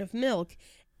carton of milk,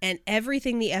 and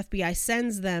everything the FBI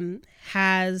sends them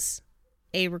has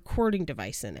a recording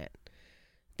device in it.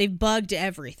 They've bugged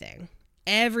everything.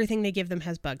 Everything they give them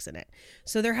has bugs in it.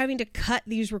 So they're having to cut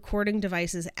these recording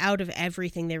devices out of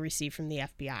everything they receive from the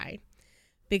FBI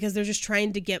because they're just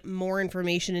trying to get more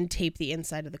information and tape the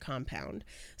inside of the compound.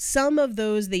 Some of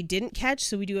those they didn't catch,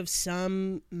 so we do have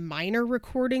some minor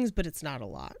recordings, but it's not a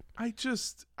lot.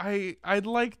 I'd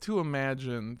like to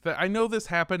imagine that. I know this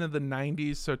happened in the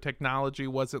 90s, so technology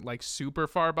wasn't like super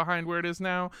far behind where it is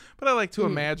now, but I like to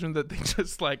imagine that they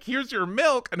just like, here's your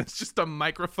milk, and it's just a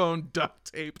microphone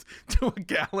duct taped to a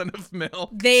gallon of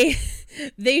milk. They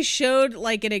showed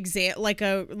like an like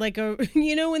a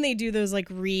when they do those like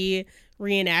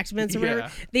reenactments or whatever.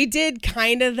 Yeah. They did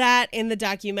kind of that in the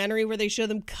documentary where they show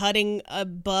them cutting a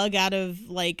bug out of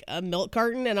like a milk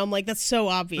carton, and I'm like, that's so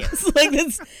obvious. Like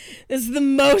this is the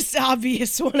most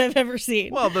obvious one I've ever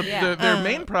seen. Well, their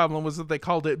main problem was that they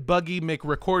called it Buggy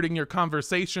McRecording Your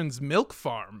Conversations Milk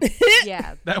Farm.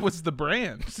 Yeah. That was the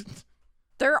brand.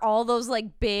 They're all those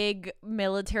like big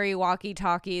military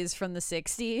walkie-talkies from the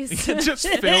 60s. Just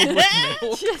filled with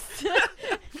milk.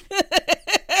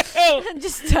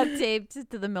 Just duct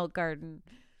taped to the milk garden.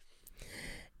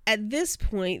 At this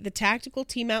point, the tactical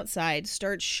team outside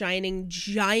starts shining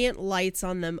giant lights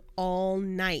on them all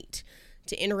night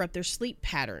to interrupt their sleep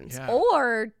patterns. Yeah.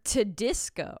 Or to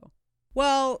disco.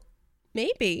 Well,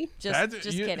 maybe. Just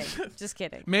kidding. Just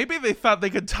kidding. Maybe they thought they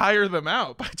could tire them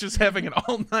out by just having an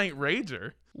all-night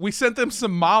rager. We sent them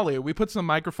some Molly. We put some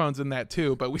microphones in that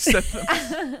too, but we sent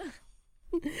them...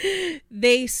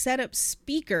 They set up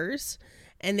speakers,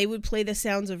 and they would play the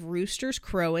sounds of roosters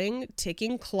crowing,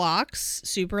 ticking clocks,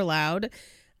 super loud,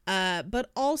 but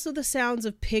also the sounds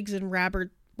of pigs and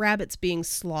rabbits being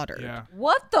slaughtered. Yeah.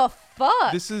 What the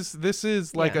fuck? This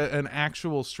is like Yeah. an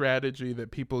actual strategy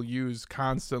that people use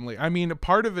constantly. I mean,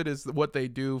 part of it is what they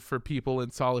do for people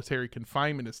in solitary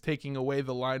confinement is taking away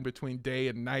the line between day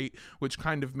and night, which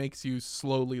kind of makes you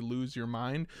slowly lose your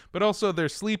mind. But also they're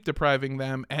sleep depriving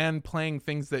them and playing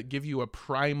things that give you a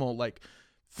primal, like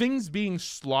things being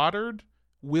slaughtered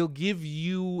will give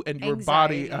you and your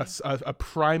body a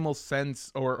primal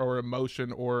sense or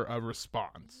emotion or a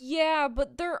response. Yeah,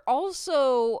 but they're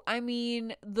also, I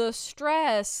mean, the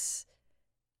stress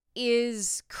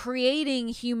is creating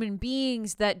human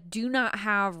beings that do not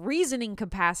have reasoning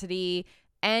capacity.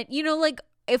 And, like,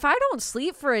 if I don't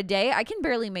sleep for a day, I can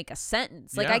barely make a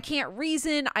sentence. Like, Yeah. I can't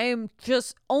reason. I am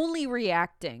just only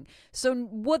reacting. So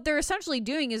what they're essentially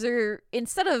doing is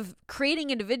instead of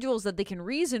creating individuals that they can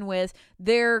reason with,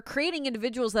 they're creating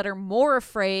individuals that are more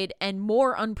afraid and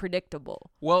more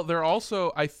unpredictable. Well, they're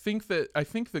also, I think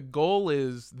the goal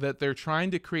is that they're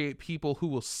trying to create people who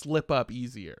will slip up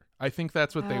easier. I think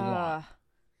that's what they want.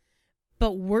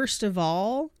 But worst of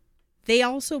all, they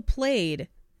also played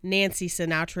Nancy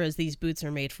Sinatra's "These Boots Are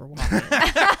Made for Walking."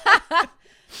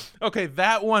 Okay,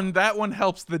 that one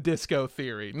helps the disco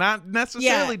theory. Not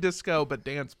necessarily disco, but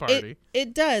dance party.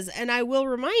 It does. And I will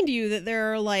remind you that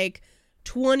there are like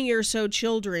 20 or so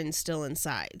children still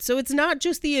inside. So it's not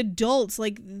just the adults.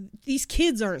 Like, these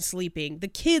kids aren't sleeping. The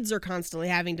kids are constantly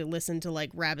having to listen to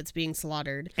like rabbits being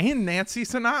slaughtered. And Nancy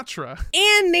Sinatra.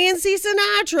 And Nancy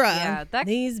Sinatra. Yeah,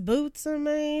 These boots are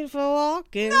made for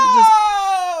walking. No! Just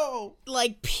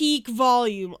like peak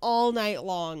volume all night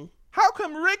long. How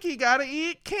come Ricky gotta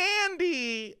eat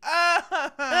candy?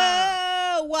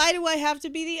 Why do I have to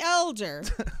be the elder?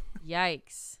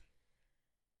 Yikes.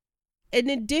 In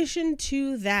addition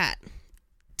to that,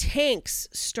 tanks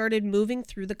started moving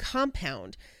through the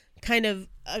compound, kind of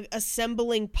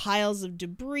assembling piles of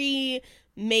debris,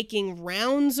 making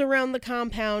rounds around the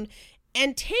compound.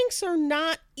 And tanks are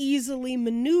not easily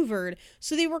maneuvered,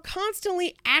 so they were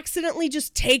constantly accidentally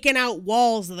just taking out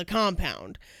walls of the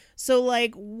compound. So,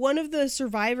 like, one of the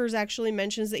survivors actually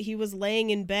mentions that he was laying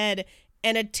in bed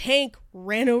and a tank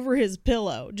ran over his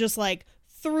pillow, just like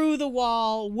through the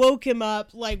wall, woke him up,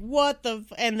 like, what the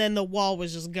and then the wall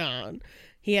was just gone.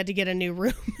 He had to get a new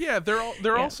room. Yeah,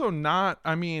 they're also not,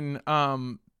 I mean,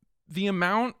 the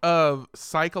amount of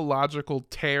psychological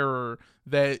terror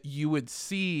that you would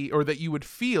see, or that you would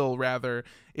feel rather,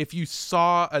 if you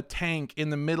saw a tank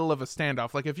in the middle of a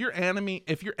standoff. Like, if your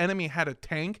enemy had a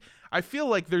tank, I feel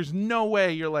like there's no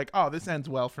way you're like, oh, this ends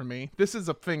well for me. This is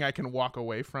a thing I can walk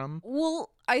away from. Well,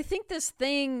 I think this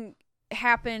thing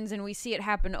happens, and we see it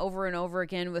happen over and over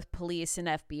again with police and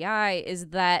FBI, is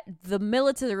that the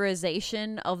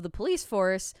militarization of the police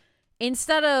force,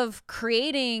 instead of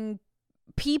creating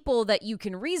people that you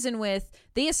can reason with,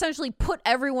 they essentially put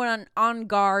everyone on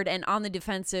guard and on the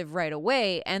defensive right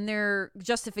away. And their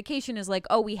justification is like,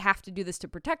 oh, we have to do this to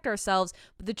protect ourselves.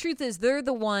 But the truth is they're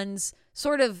the ones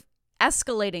sort of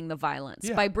escalating the violence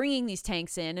by bringing these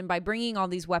tanks in and by bringing all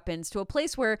these weapons to a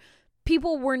place where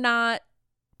people were not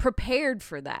prepared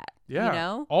for that. Yeah. You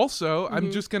know? Also,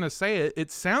 I'm just going to say it.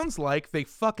 It sounds like they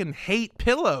fucking hate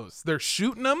pillows. They're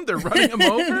shooting them. They're running them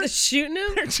over. They're shooting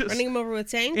them, They're just, running them over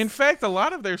with tanks. in fact, a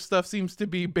lot of their stuff seems to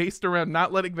be based around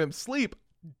not letting them sleep.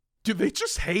 Do they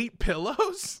just hate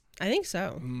pillows? I think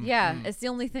so. Yeah, it's the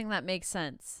only thing that makes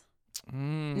sense.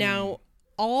 Now,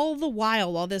 all the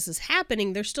while this is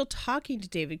happening, they're still talking to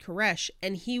David Koresh,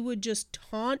 and he would just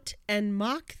taunt and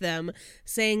mock them,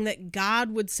 saying that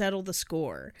God would settle the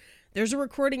score. There's a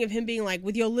recording of him being like,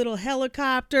 with your little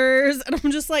helicopters, and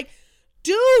I'm just like,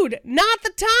 dude, not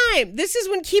the time. This is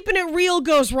when keeping it real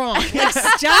goes wrong. Like,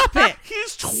 stop it.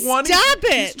 He's 20. Stop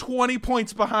it. He's 20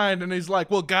 points behind, and he's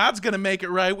like, well, God's going to make it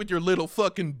right with your little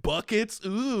fucking buckets.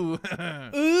 Ooh.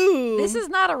 Ooh. This is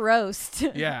not a roast.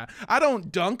 Yeah. I don't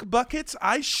dunk buckets.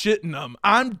 I shit in them.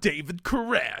 I'm David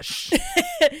Koresh.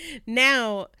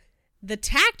 Now, the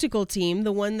tactical team,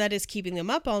 the one that is keeping them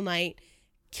up all night,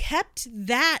 kept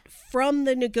that from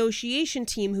the negotiation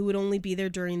team who would only be there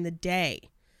during the day.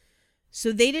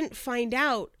 So they didn't find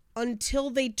out until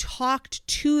they talked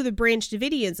to the Branch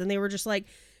Davidians, and they were just like,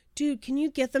 dude, can you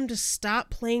get them to stop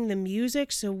playing the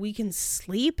music so we can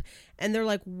sleep? And they're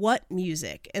like, what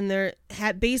music? And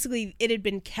basically it had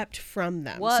been kept from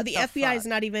them. What so the FBI is fuck?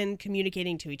 not even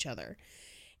communicating to each other.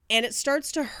 And it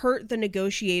starts to hurt the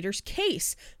negotiators'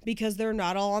 case because they're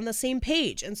not all on the same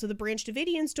page. And so the Branch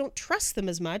Davidians don't trust them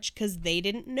as much because they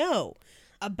didn't know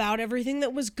about everything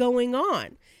that was going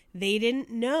on. They didn't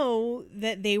know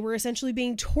that they were essentially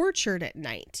being tortured at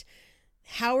night.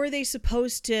 How are they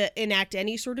supposed to enact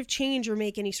any sort of change or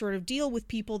make any sort of deal with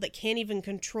people that can't even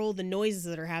control the noises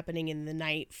that are happening in the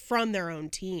night from their own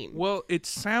team? Well, it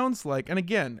sounds like, and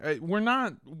again,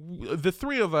 the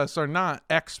three of us are not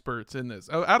experts in this.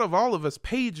 Out of all of us,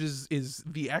 Paige is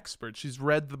the expert. She's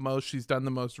read the most. She's done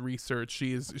the most research.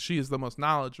 She is the most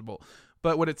knowledgeable.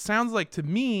 But what it sounds like to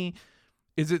me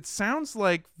is it sounds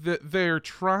like that they're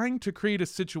trying to create a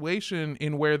situation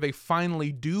in where they finally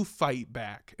do fight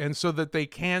back, and so that they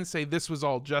can say this was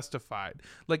all justified.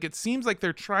 Like, it seems like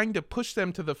they're trying to push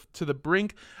them to the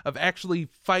brink of actually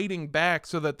fighting back,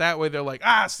 so that way they're like,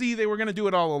 see, they were going to do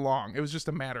it all along. It was just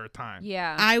a matter of time.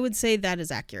 Yeah. I would say that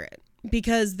is accurate.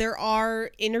 Because there are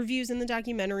interviews in the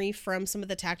documentary from some of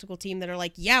the tactical team that are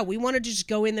like, yeah, we wanted to just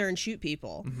go in there and shoot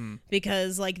people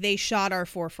because, like, they shot our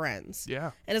 4 friends.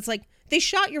 Yeah. And it's like, they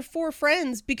shot your 4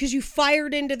 friends because you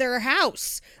fired into their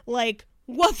house. Like,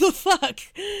 what the fuck?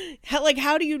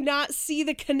 How do you not see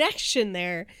the connection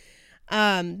there?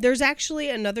 There's actually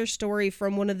another story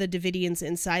from one of the Davidians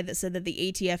inside that said that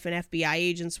the ATF and FBI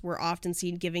agents were often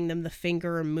seen giving them the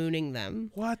finger and mooning them.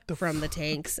 What the from the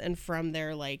tanks and from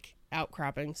their, like,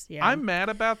 outcroppings. Yeah. I'm mad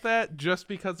about that just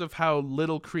because of how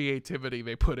little creativity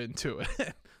they put into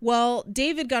it. Well,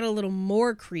 David got a little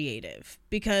more creative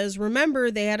because remember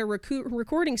they had a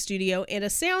recording studio and a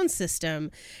sound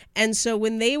system. And so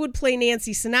when they would play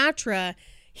Nancy Sinatra,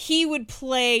 he would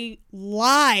play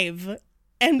live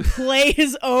and play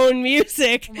his own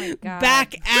music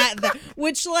back at them,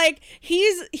 which, like,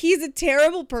 he's a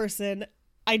terrible person.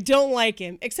 I don't like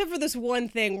him, except for this one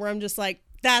thing where I'm just like,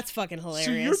 that's fucking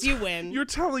hilarious. So you win. You're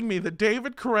telling me that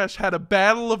David Koresh had a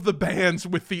battle of the bands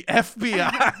with the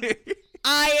FBI?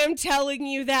 I am telling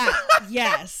you that.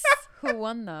 Yes. Who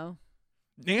won, though?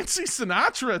 Nancy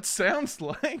Sinatra, it sounds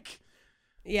like.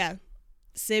 Yeah.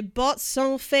 Ces bottes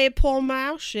sont faites pour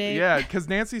marcher. Yeah, because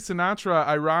Nancy Sinatra,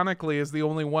 ironically, is the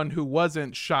only one who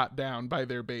wasn't shot down by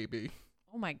their baby.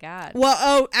 Oh, my God.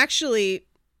 Well, actually,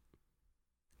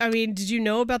 I mean, did you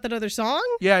know about that other song?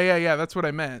 Yeah, that's what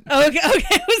I meant. Okay.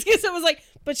 I was like,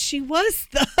 but she was,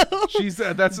 though. She's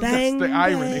that's the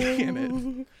irony in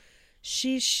it.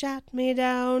 She shot me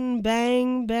down,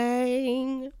 bang,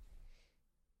 bang.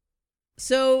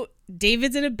 So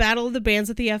David's in a battle of the bands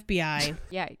with the FBI.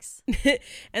 Yikes.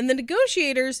 And the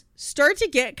negotiators start to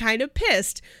get kind of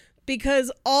pissed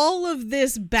because all of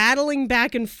this battling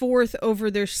back and forth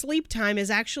over their sleep time is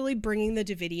actually bringing the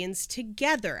Davidians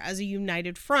together as a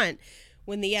united front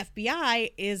when the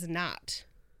FBI is not.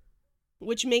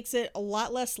 Which makes it a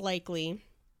lot less likely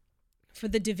for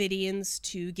the Davidians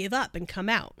to give up and come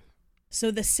out. So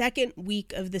the second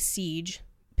week of the siege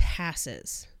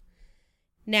passes.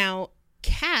 Now,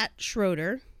 Kat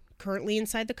Schroeder, currently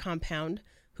inside the compound,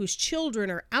 whose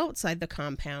children are outside the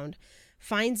compound,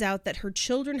 finds out that her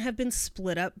children have been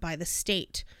split up by the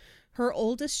state. Her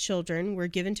oldest children were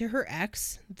given to her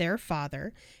ex, their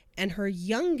father, and her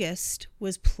youngest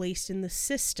was placed in the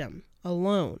system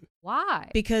alone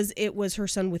Why? because it was her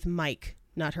son with Mike,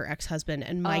 not her ex-husband,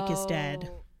 and Mike is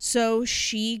dead. So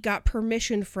she got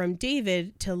permission from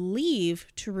David to leave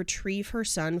to retrieve her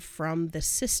son from the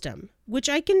system, which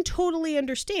I can totally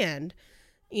understand.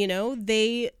 You know,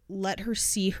 they let her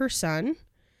see her son,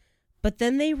 but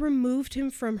then they removed him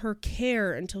from her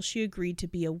care until she agreed to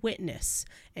be a witness.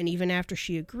 And even after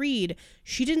she agreed,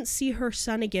 she didn't see her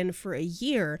son again for a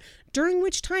year, during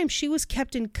which time she was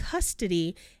kept in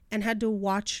custody and had to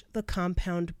watch the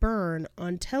compound burn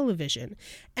on television.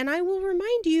 And I will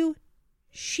remind you,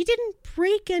 she didn't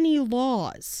break any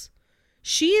laws.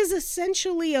 She is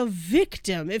essentially a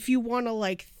victim, if you want to,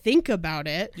 like, think about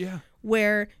it. Yeah.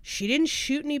 Where she didn't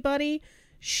shoot anybody.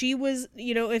 She was,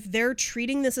 you know, if they're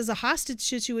treating this as a hostage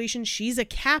situation, she's a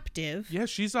captive. Yeah,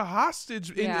 she's a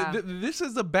hostage. Yeah. This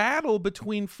is a battle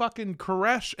between fucking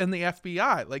Koresh and the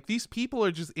FBI. Like, these people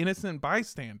are just innocent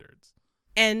bystanders.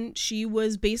 And she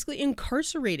was basically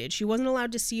incarcerated. She wasn't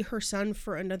allowed to see her son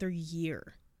for another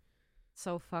year.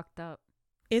 So fucked up.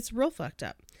 It's real fucked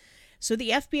up. So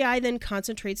the FBI then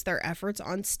concentrates their efforts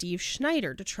on Steve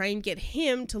Schneider to try and get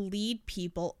him to lead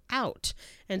people out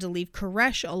and to leave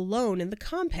Koresh alone in the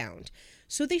compound.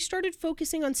 So they started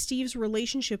focusing on Steve's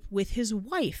relationship with his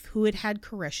wife, who had had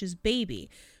Koresh's baby,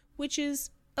 which is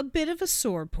a bit of a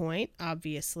sore point,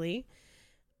 obviously.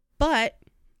 But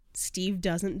Steve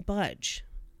doesn't budge.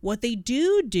 What they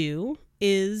do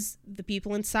is the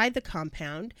people inside the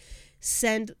compound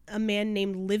send a man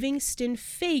named Livingston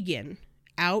Fagan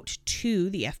out to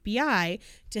the FBI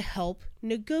to help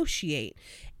negotiate.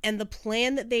 And the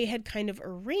plan that they had kind of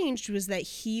arranged was that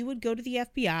he would go to the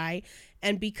FBI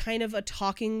and be kind of a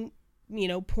talking, you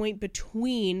know, point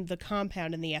between the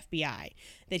compound and the FBI,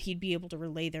 that he'd be able to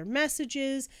relay their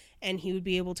messages and he would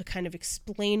be able to kind of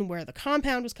explain where the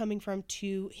compound was coming from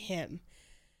to him.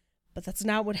 But that's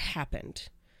not what happened.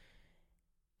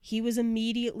 He was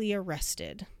immediately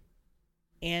arrested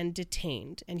and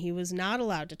detained, and he was not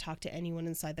allowed to talk to anyone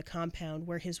inside the compound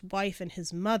where his wife and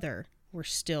his mother were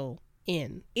still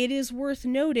in. It is worth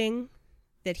noting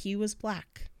that he was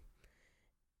black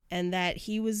and that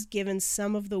he was given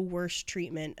some of the worst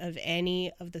treatment of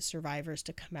any of the survivors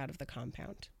to come out of the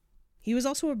compound. He was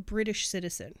also a British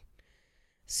citizen.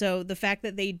 So the fact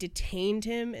that they detained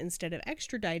him instead of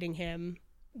extraditing him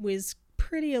was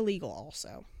pretty illegal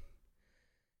also.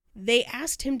 They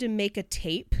asked him to make a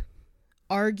tape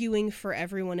arguing for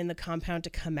everyone in the compound to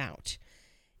come out.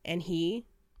 And he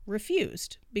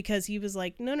refused because he was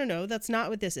like, no, that's not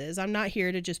what this is. I'm not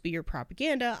here to just be your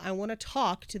propaganda. I want to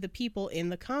talk to the people in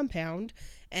the compound,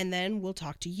 and then we'll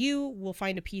talk to you. We'll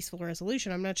find a peaceful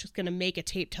resolution. I'm not just going to make a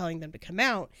tape telling them to come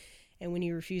out. And when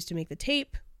he refused to make the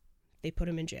tape, they put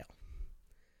him in jail.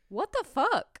 What the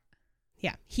fuck?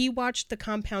 Yeah, he watched the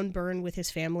compound burn with his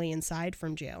family inside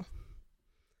from jail.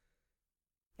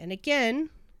 And again,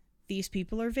 these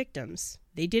people are victims.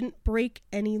 They didn't break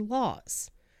any laws.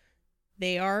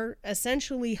 They are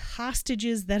essentially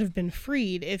hostages that have been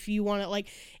freed. If you want to, like,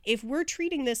 if we're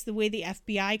treating this the way the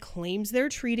FBI claims they're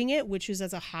treating it, which is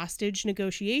as a hostage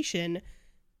negotiation,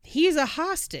 he's a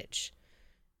hostage.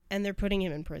 And they're putting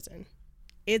him in prison.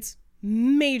 It's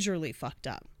majorly fucked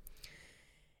up.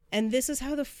 And this is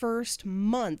how the first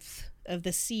month of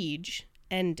the siege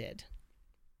ended.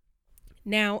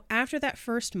 Now, after that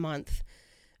first month,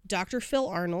 Dr. Phil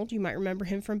Arnold, you might remember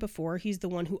him from before, he's the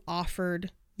one who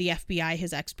offered the FBI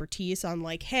his expertise on,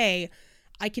 like, hey,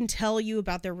 I can tell you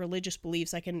about their religious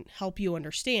beliefs, I can help you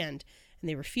understand. And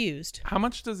they refused. How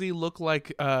much does he look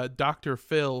like Dr.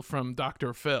 Phil from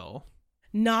Dr. Phil?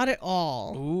 Not at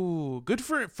all. Ooh,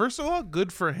 first of all,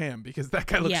 good for him, because that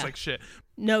guy looks like shit.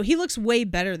 No, he looks way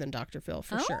better than Dr. Phil,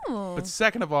 for sure. But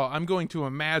second of all, I'm going to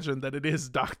imagine that it is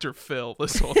Dr. Phil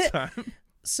this whole time.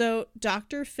 So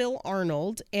Dr. Phil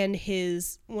Arnold and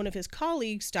one of his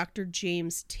colleagues, Dr.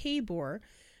 James Tabor,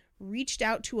 reached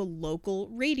out to a local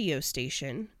radio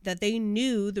station that they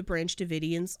knew the Branch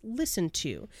Davidians listened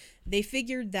to. They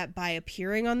figured that by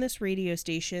appearing on this radio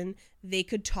station, they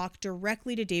could talk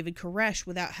directly to David Koresh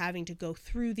without having to go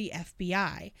through the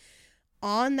FBI.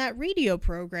 On that radio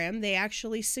program, they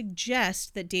actually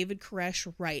suggest that David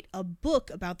Koresh write a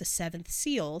book about the Seventh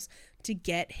Seals to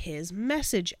get his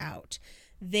message out.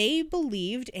 They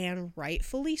believed, and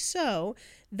rightfully so,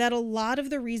 that a lot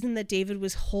of the reason that David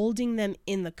was holding them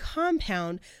in the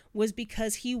compound was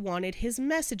because he wanted his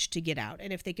message to get out.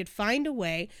 And if they could find a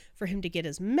way for him to get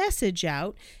his message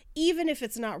out, even if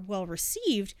it's not well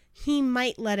received, he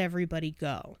might let everybody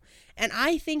go. And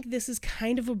I think this is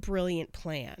kind of a brilliant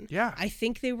plan. Yeah. I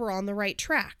think they were on the right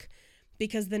track.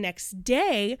 because the next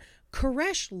day,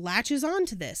 Koresh latches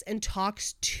onto this and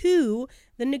talks to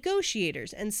the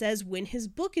negotiators and says when his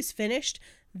book is finished,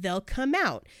 they'll come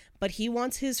out. But he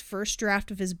wants his first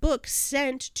draft of his book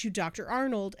sent to Dr.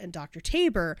 Arnold and Dr.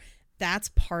 Tabor. That's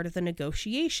part of the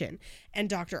negotiation. And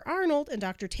Dr. Arnold and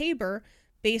Dr. Tabor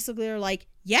basically are like,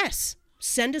 yes,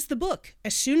 send us the book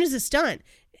as soon as it's done.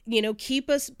 You know, keep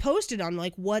us posted on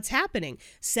like what's happening.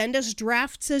 Send us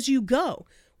drafts as you go.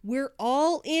 We're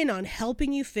all in on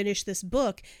helping you finish this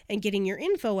book and getting your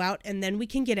info out, and then we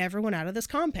can get everyone out of this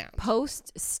compound.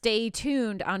 Post stay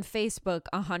tuned on Facebook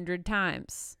 100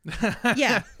 times.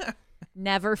 Yeah.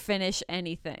 Never finish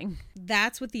anything.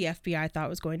 That's what the FBI thought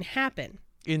was going to happen.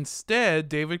 Instead,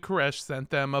 David Koresh sent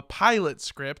them a pilot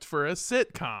script for a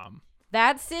sitcom.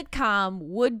 That sitcom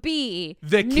would be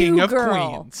The New King of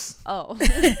Girl. Queens. Oh.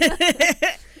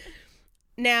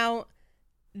 Now,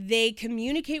 they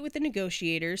communicate with the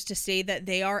negotiators to say that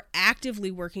they are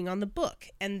actively working on the book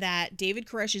and that David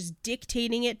Koresh is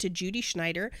dictating it to Judy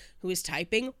Schneider, who is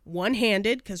typing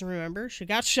one-handed, because remember, she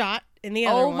got shot in the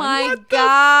other one. Oh my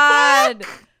God.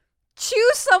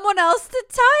 Choose someone else to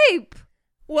type.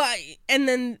 Well, and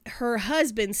then her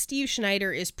husband, Steve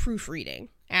Schneider, is proofreading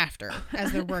after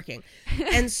as they're working.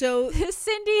 And so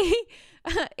Cindy,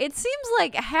 it seems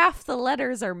like half the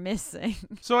letters are missing.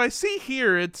 So I see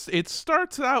here it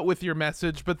starts out with your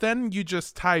message, but then you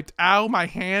just typed, ow, my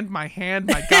hand, my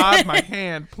God, my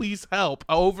hand, please help,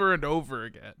 over and over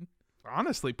again.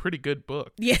 Honestly, pretty good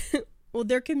book. yeah, well,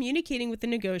 they're communicating with the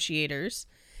negotiators,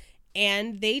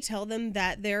 and they tell them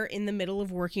that they're in the middle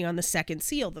of working on the second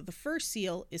seal, that the first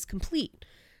seal is complete,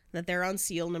 that they're on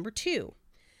seal number 2.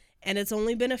 And it's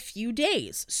only been a few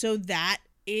days, so that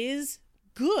is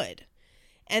good.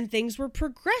 And things were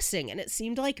progressing, and it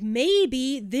seemed like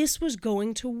maybe this was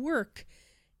going to work.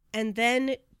 And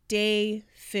then day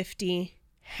 50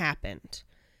 happened.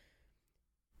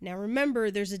 Now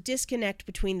remember, there's a disconnect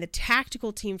between the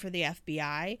tactical team for the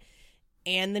FBI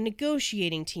and the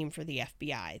negotiating team for the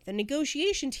FBI. The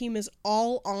negotiation team is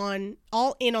all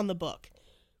in on the book.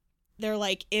 They're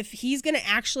like, if he's going to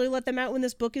actually let them out when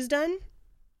this book is done,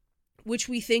 which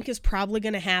we think is probably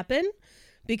going to happen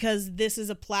because this is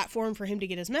a platform for him to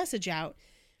get his message out,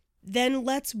 then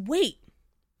let's wait.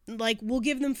 Like, we'll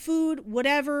give them food,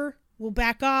 whatever. We'll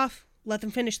back off, let them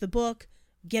finish the book,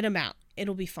 get them out.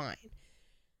 It'll be fine.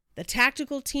 The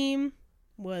tactical team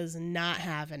was not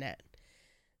having it.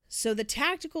 So the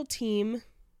tactical team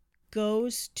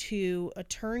goes to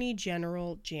Attorney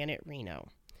General Janet Reno,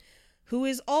 who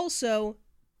is also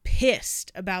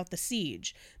pissed about the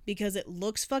siege because it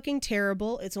looks fucking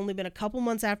terrible. It's only been a couple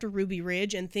months after Ruby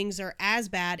Ridge and things are as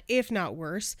bad, if not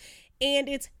worse, and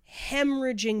it's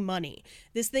hemorrhaging money.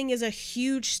 This thing is a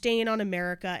huge stain on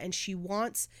America and she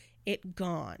wants it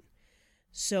gone.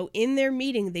 So in their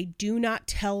meeting, they do not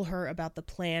tell her about the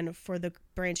plan for the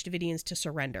Branch Davidians to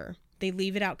surrender. They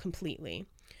leave it out completely.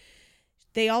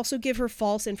 They also give her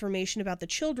false information about the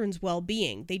children's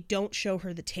well-being. They don't show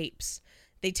her the tapes.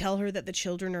 They tell her that the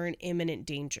children are in imminent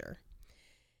danger.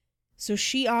 So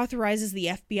she authorizes the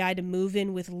FBI to move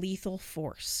in with lethal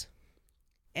force.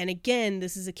 And again,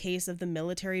 this is a case of the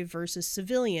military versus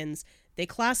civilians. They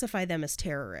classify them as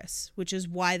terrorists, which is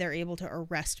why they're able to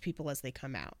arrest people as they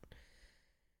come out.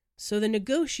 So the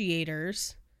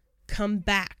negotiators come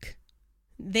back.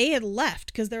 They had left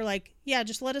because they're like, yeah,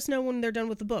 just let us know when they're done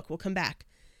with the book. We'll come back.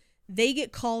 They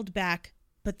get called back,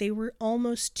 but they were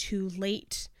almost too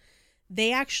late.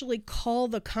 They actually call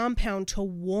the compound to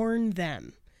warn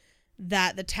them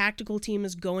that the tactical team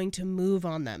is going to move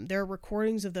on them. There are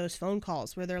recordings of those phone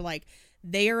calls where they're like,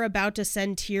 they are about to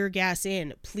send tear gas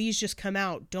in. Please just come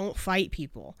out. Don't fight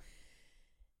people.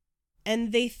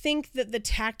 And they think that the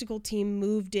tactical team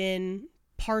moved in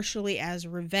partially as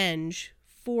revenge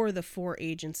for the 4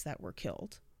 agents that were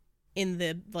killed in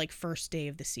the first day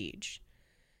of the siege.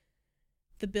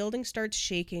 The building starts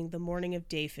shaking the morning of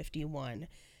day 51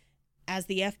 as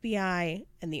the FBI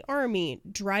and the Army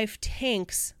drive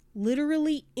tanks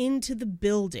literally into the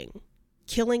building,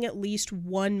 killing at least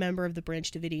 1 member of the Branch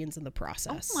Davidians in the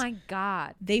process. Oh my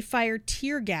God. They fire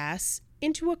tear gas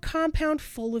into a compound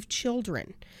full of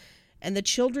children. And the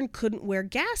children couldn't wear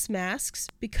gas masks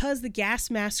because the gas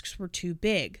masks were too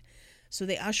big. So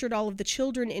they ushered all of the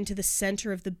children into the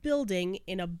center of the building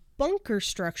in a bunker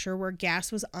structure where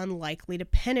gas was unlikely to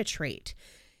penetrate.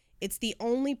 It's the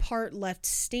only part left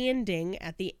standing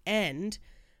at the end,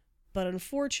 but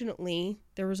unfortunately,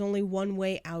 there was only one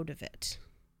way out of it.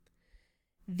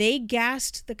 They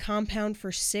gassed the compound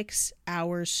for 6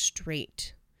 hours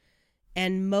straight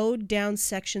and mowed down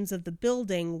sections of the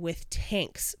building with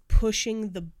tanks, pushing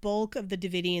the bulk of the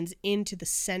Davidians into the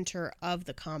center of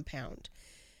the compound.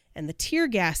 And the tear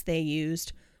gas they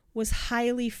used was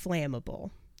highly flammable.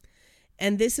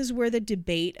 And this is where the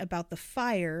debate about the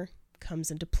fire comes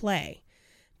into play.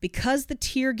 Because the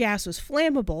tear gas was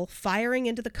flammable, firing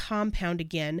into the compound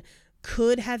again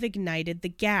could have ignited the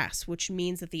gas, which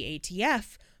means that the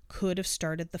ATF could have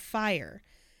started the fire.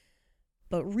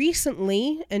 But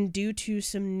recently, and due to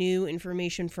some new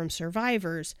information from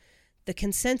survivors, the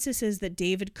consensus is that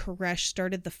David Koresh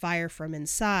started the fire from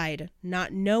inside,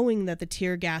 not knowing that the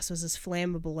tear gas was as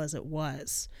flammable as it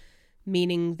was,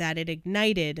 meaning that it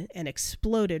ignited and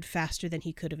exploded faster than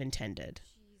he could have intended.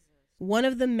 One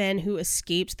of the men who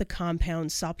escaped the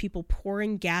compound saw people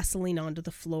pouring gasoline onto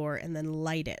the floor and then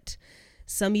light it.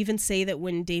 Some even say that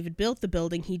when David built the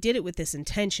building, he did it with this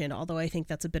intention, although I think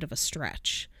that's a bit of a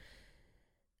stretch.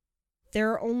 There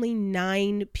are only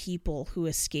 9 people who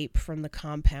escaped from the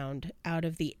compound out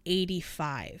of the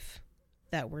 85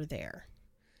 that were there.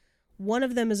 One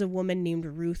of them is a woman named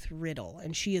Ruth Riddle,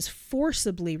 and she is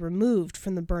forcibly removed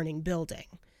from the burning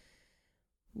building.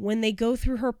 When they go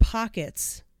through her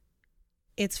pockets,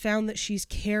 it's found that she's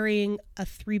carrying a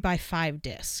 3x5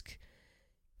 disc,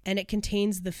 and it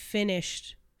contains the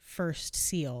finished first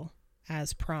seal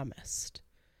as promised.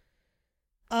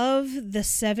 Of the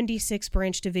 76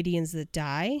 Branch Davidians that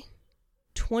die,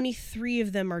 23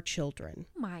 of them are children.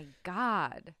 Oh my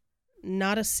God.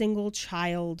 Not a single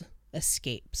child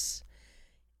escapes,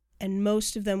 and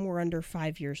most of them were under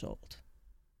 5 years old.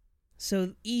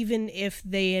 So even if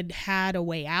they had had a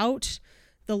way out,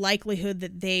 the likelihood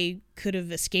that they could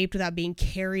have escaped without being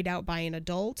carried out by an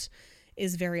adult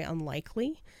is very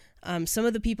unlikely. Some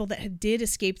of the people that did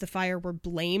escape the fire were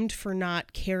blamed for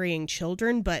not carrying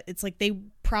children, but it's like they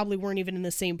probably weren't even in the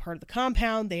same part of the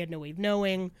compound. They had no way of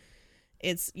knowing.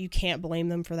 You can't blame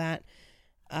them for that.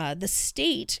 The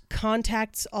state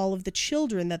contacts all of the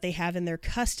children that they have in their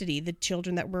custody, the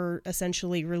children that were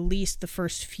essentially released the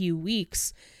first few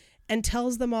weeks, and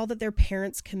tells them all that their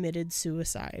parents committed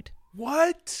suicide.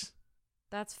 What?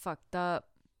 That's fucked up.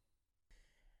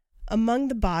 Among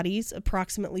the bodies,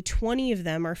 approximately 20 of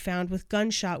them are found with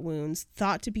gunshot wounds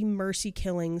thought to be mercy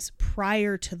killings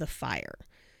prior to the fire,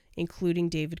 including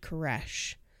David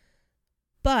Koresh.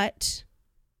 But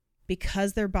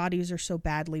because their bodies are so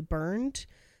badly burned,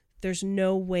 there's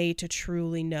no way to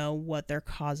truly know what their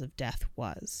cause of death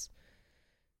was.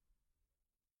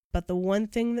 But the one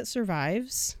thing that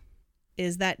survives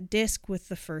is that disc with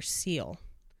the first seal.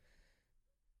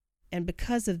 And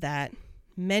because of that,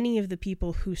 many of the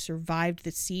people who survived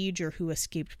the siege or who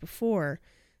escaped before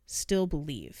still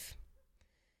believe.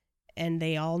 And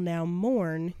they all now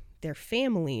mourn their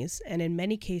families and in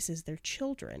many cases their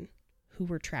children who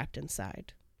were trapped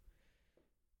inside.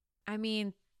 I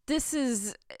mean, this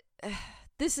is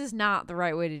not the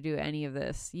right way to do any of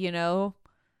this, you know?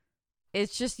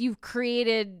 It's just you've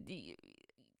created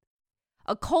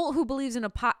a cult who believes in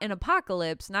an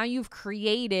apocalypse. Now you've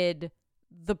created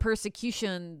the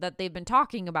persecution that they've been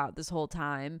talking about this whole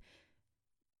time.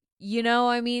 You know,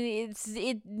 I mean,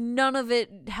 none of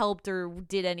it helped or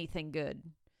did anything good.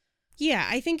 Yeah,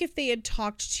 I think if they had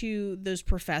talked to those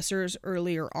professors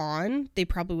earlier on, they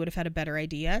probably would have had a better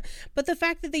idea. But the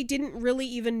fact that they didn't really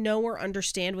even know or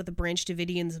understand what the Branch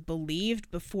Davidians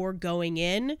believed before going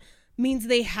in means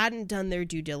they hadn't done their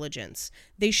due diligence.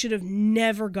 They should have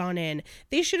never gone in.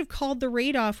 They should have called the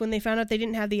raid off when they found out they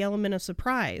didn't have the element of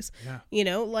surprise. Yeah. You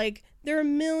know, like there are a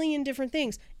million different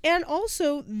things. And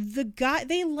also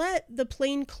they let the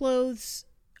plainclothes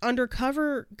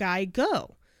undercover guy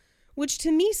go, which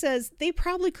to me says they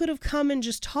probably could have come and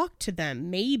just talked to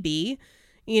them, maybe,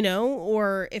 you know,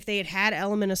 or if they had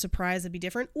element of surprise, it'd be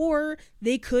different. Or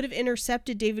they could have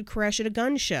intercepted David Koresh at a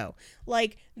gun show.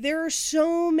 Like, there are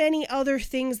so many other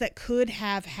things that could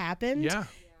have happened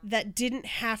that didn't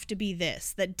have to be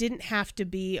this, that didn't have to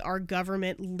be our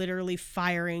government literally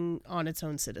firing on its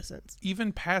own citizens.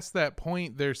 Even past that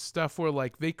point, there's stuff where,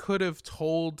 like, they could have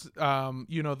told,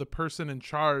 the person in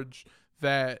charge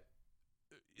that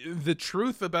the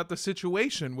truth about the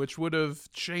situation, which would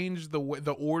have changed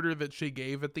the order that she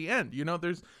gave at the end. You know,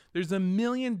 there's a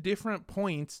million different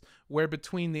points where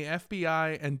between the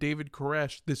FBI and David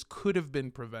Koresh, this could have been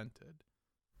prevented.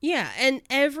 Yeah, and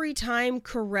every time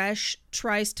Koresh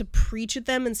tries to preach at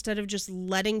them instead of just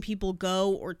letting people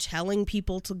go or telling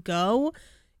people to go,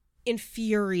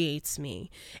 infuriates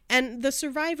me. And the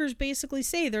survivors basically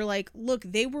say, they're like, look,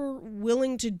 they were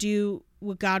willing to do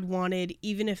what God wanted,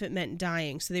 even if it meant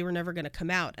dying, so they were never going to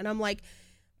come out. And I'm like,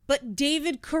 but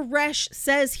David Koresh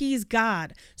says he's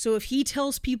God, so if he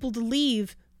tells people to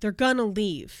leave, they're gonna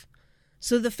leave.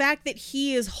 So the fact that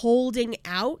he is holding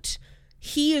out,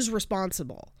 he is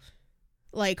responsible.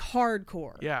 Like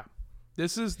hardcore. Yeah.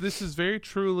 This is very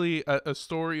truly a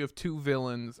story of two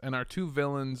villains, and our two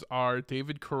villains are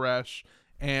David Koresh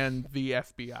and the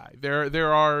FBI.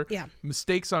 There are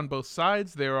mistakes on both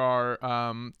sides. There are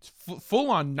full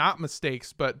on not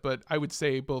mistakes, but I would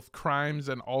say both crimes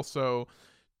and also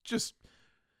just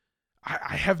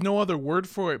I have no other word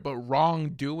for it but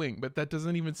wrongdoing. But that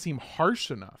doesn't even seem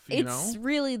harsh enough. It's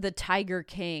really the Tiger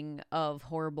King of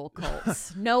horrible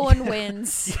cults. No one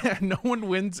wins. Yeah, no one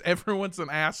wins. Everyone's an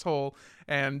asshole,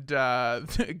 and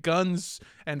guns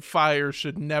and fire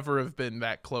should never have been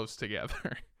that close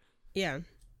together. Yeah.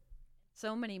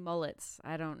 So many mullets.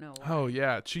 I don't know why. Oh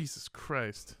yeah, Jesus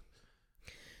Christ.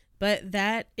 But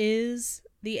that is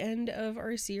the end of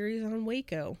our series on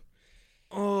Waco.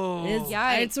 Oh,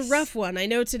 It's a rough one. I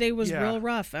know today was Yeah. real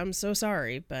rough. I'm so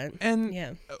sorry, but and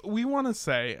yeah. we want to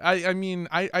say, I mean,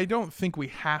 I don't think we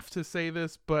have to say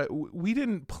this, but we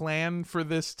didn't plan for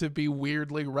this to be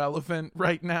weirdly relevant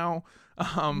right now.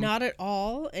 Not at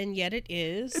all, and yet it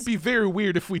is. It'd be very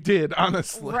weird if we did,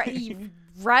 honestly.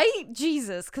 Right?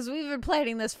 Jesus, because we've been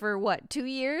planning this for what, 2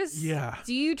 years? Yeah.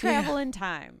 Do you travel in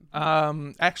time?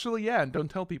 Actually, yeah, and don't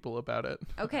tell people about it.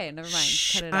 Okay, never mind.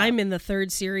 Shh, Cut it I'm out. in the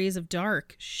third series of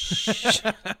Dark. Shh.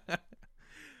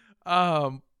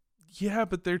 Yeah,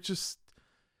 but they're just.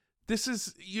 This is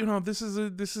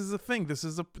a thing. This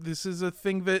is a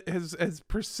thing that has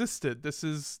persisted. This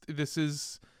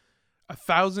is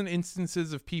 1,000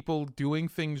 instances of people doing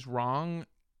things wrong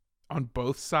on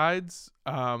both sides,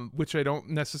 which I don't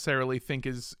necessarily think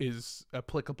is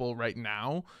applicable right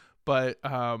now. But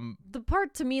The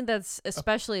part to me that's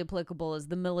especially applicable is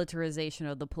the militarization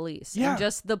of the police. Yeah. And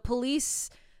just the police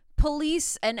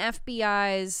and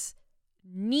FBI's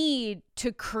need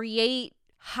to create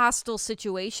hostile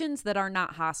situations that are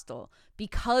not hostile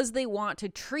because they want to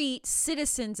treat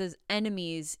citizens as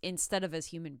enemies instead of as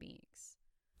human beings.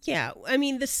 Yeah, I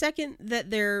mean, the second that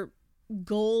their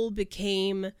goal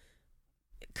became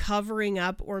covering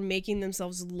up or making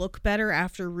themselves look better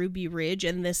after Ruby Ridge,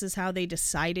 and this is how they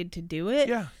decided to do it,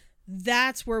 yeah,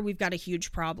 that's where we've got a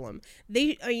huge problem.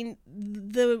 The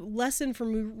lesson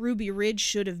from Ruby Ridge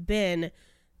should have been,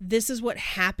 this is what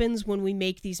happens when we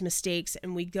make these mistakes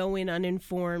and we go in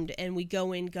uninformed and we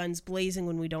go in guns blazing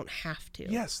when we don't have to.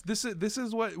 yes, this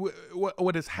is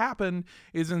what has happened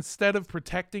is instead of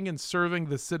protecting and serving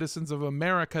the citizens of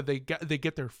America, they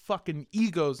get their fucking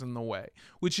egos in the way,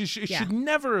 which should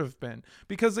never have been.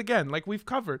 Because again, like we've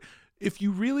covered, if you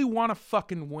really want to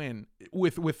fucking win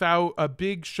without a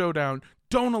big showdown,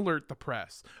 don't alert the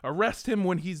press. Arrest him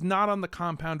when he's not on the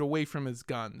compound away from his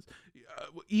guns.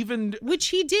 Which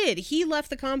he did. He left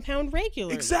the compound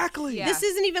regularly. Exactly. Yeah. This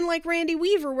isn't even like Randy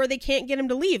Weaver where they can't get him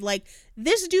to leave. Like,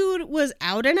 this dude was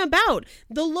out and about.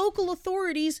 The local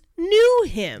authorities knew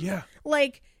him. Yeah.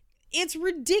 Like, it's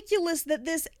ridiculous that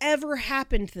this ever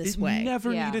happened this way. It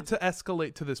never Yeah. needed to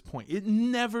escalate to this point. It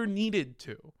never needed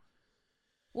to.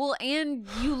 Well, and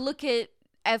you look at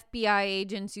FBI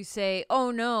agents who say,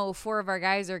 oh no, 4 of our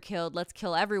guys are killed, let's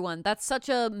kill everyone. That's such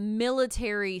a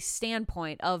military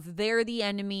standpoint of they're the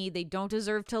enemy, they don't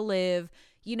deserve to live.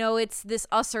 You know, it's this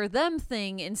us or them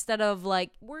thing instead of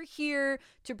like, we're here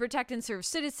to protect and serve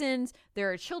citizens.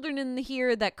 There are children in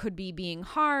here that could be being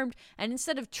harmed. And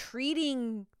instead of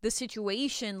treating the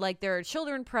situation like there are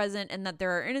children present and that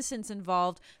there are innocents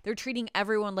involved, they're treating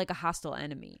everyone like a hostile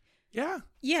enemy. Yeah.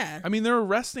 Yeah. I mean, they're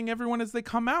arresting everyone as they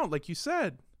come out, like you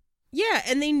said. Yeah,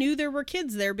 and they knew there were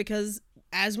kids there because,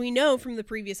 as we know from the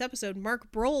previous episode,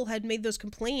 Mark Brohl had made those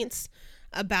complaints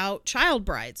about child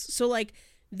brides. So, like,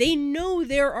 they know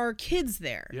there are kids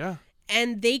there. Yeah.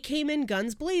 And they came in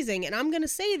guns blazing. And I'm going to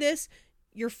say this,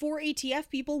 your 4 ATF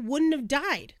people wouldn't have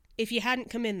died if you hadn't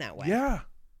come in that way. Yeah.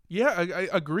 Yeah, I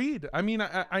agreed. I mean,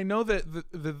 I know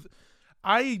that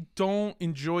I don't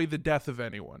enjoy the death of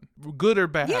anyone, good or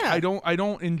bad. Yeah. I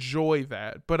don't enjoy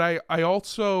that. But I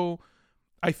also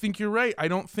think you're right. I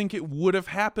don't think it would have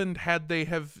happened had they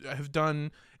have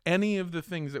done any of the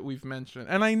things that we've mentioned.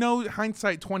 And I know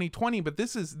hindsight 2020, but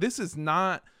this is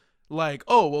not like,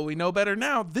 oh, well, we know better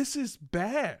now. This is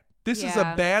bad. This is a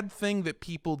Yeah. bad thing that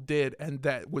people did, and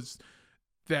that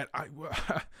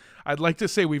I'd like to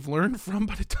say we've learned from,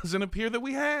 but it doesn't appear that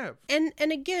we have. And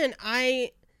again,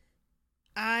 I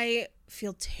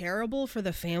feel terrible for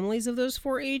the families of those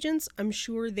 4 agents. I'm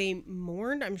sure they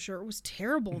mourned. I'm sure it was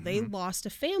terrible. Mm-hmm. They lost a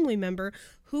family member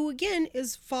who, again,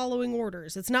 is following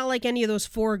orders. It's not like any of those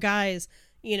 4 guys,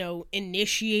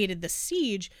 initiated the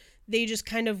siege. They just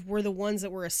kind of were the ones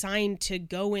that were assigned to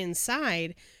go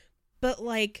inside. But,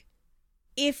 like,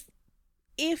 if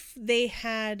if the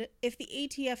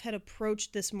ATF had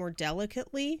approached this more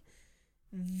delicately,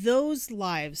 those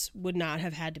lives would not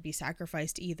have had to be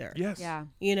sacrificed either. Yes. Yeah.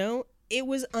 You know, it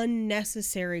was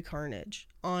unnecessary carnage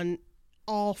on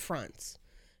all fronts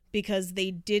because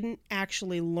they didn't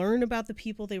actually learn about the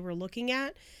people they were looking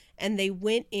at, and they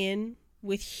went in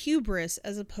with hubris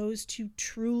as opposed to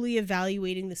truly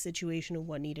evaluating the situation and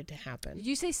what needed to happen. Did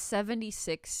you say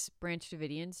 76 Branch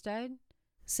Davidians died?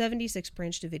 76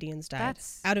 Branch Davidians died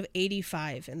That's out of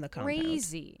 85 in the compound.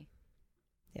 crazy.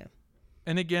 Yeah.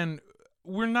 And again,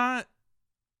 when I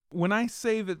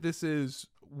say that this is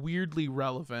weirdly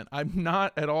relevant, I'm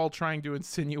not at all trying to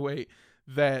insinuate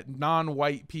that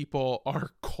non-white people are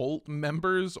cult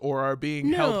members or are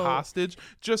being held No. hostage.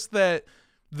 Just that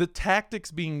the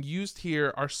tactics being used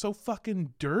here are so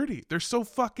fucking dirty.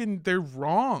 They're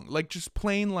wrong. Like, just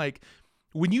plain, like,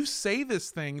 when you say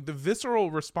this thing, the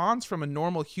visceral response from a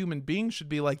normal human being should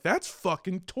be like, that's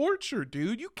fucking torture,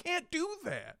 dude. You can't do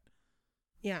that.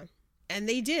 Yeah. And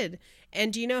they did.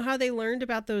 And do you know how they learned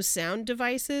about those sound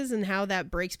devices and how that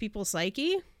breaks people's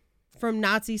psyche? From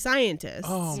Nazi scientists.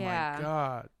 Oh Yeah. my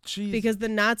God. Jesus. Because the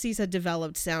Nazis had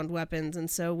developed sound weapons. And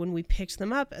so when we picked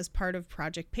them up as part of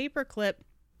Project Paperclip,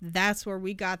 that's where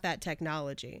we got that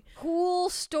technology. Cool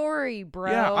story,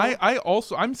 bro. Yeah,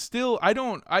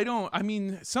 I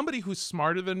mean, somebody who's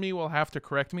smarter than me will have to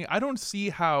correct me. I don't see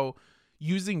how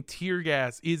using tear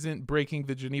gas isn't breaking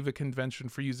the Geneva Convention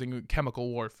for using chemical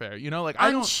warfare. You know, like,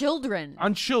 on children.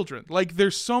 on children. Like,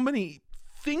 there's so many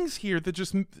things here that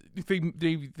just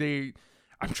they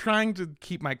I'm trying to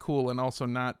keep my cool and also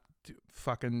not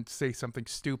fucking say something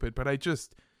stupid, but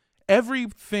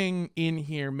everything in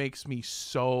here makes me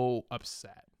so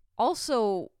upset.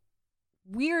 Also,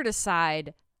 weird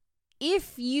aside,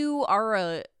 if you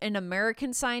are an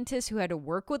American scientist who had to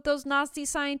work with those Nazi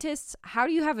scientists, how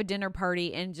do you have a dinner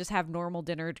party and just have normal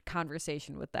dinner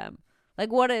conversation with them?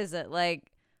 Like, what is it?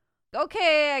 Like,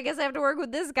 okay, I guess I have to work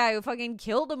with this guy who fucking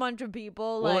killed a bunch of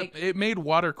people. Well, Like, it made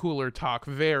water cooler talk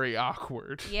very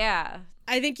awkward. yeah.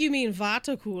 I think you mean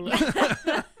Vata cooler.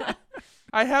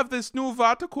 I have this new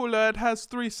water cooler. It has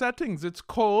 3 settings. It's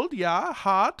cold, yeah,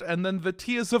 hot, and then the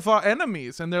tears of our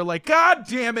enemies. And they're like, God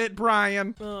damn it,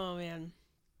 Brian. Oh, man.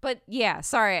 But yeah,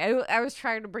 sorry, I was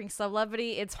trying to bring some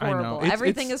levity. It's I know. horrible.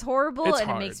 Everything is horrible, it's and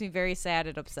hard. it makes me very sad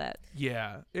and upset.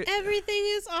 Yeah. Everything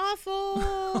is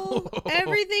awful.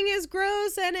 Everything is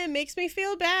gross and it makes me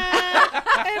feel bad.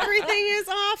 Everything is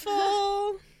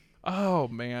awful. Oh,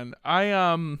 man.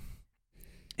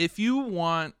 If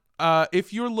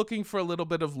you're looking for a little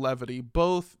bit of levity,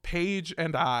 both Paige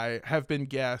and I have been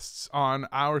guests on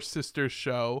our sister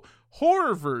show,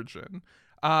 Horror Virgin.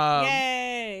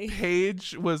 Yay.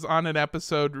 Paige was on an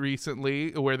episode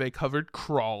recently where they covered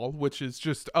Crawl, which is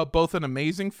just both an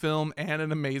amazing film and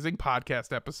an amazing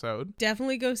podcast episode.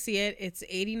 Definitely go see it. It's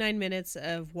 89 minutes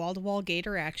of wall-to-wall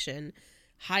gator action.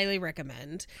 Highly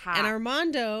recommend. Hot. And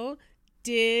Armando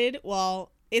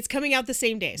it's coming out the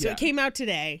same day. So Yeah. it came out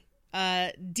today.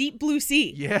 Deep Blue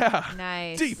Sea. Yeah.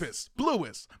 Nice. Deepest,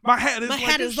 bluest. My hat is My like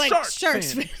hat a is like shark's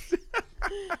shark's fin. fin.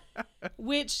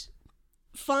 Which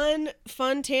fun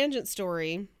tangent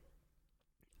story.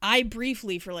 I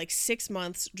briefly for like 6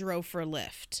 months drove for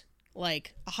Lyft,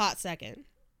 like a hot second.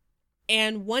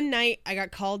 And one night I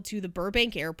got called to the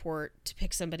Burbank airport to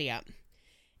pick somebody up.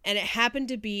 And it happened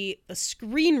to be a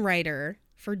screenwriter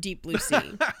for Deep Blue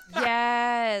Sea.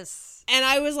 Yes. And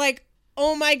I was like,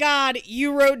 oh my God,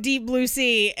 you wrote Deep Blue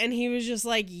Sea. And he was just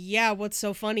like, yeah, what's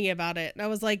so funny about it? And I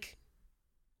was like,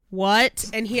 what?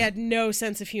 And he had no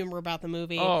sense of humor about the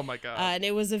movie. Oh my God. And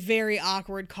it was a very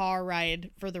awkward car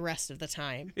ride for the rest of the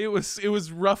time. It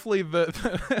was roughly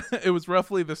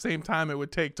the same time it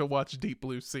would take to watch Deep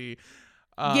Blue Sea.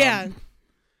 Yeah.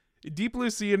 Deep Blue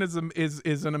Sea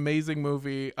is an amazing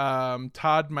movie.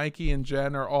 Todd, Mikey, and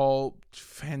Jen are all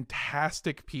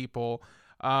fantastic people.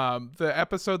 The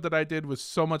episode that I did was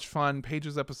so much fun.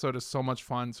 Paige's episode is so much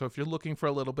fun. So if you're looking for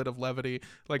a little bit of levity,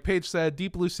 like Paige said,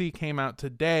 Deep Blue Sea came out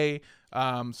today.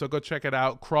 So go check it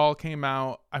out. Crawl came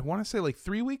out, I want to say like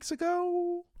 3 weeks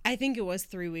ago. I think it was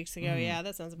 3 weeks ago. Yeah,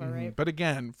 that sounds about right. But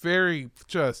again,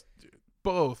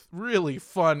 both really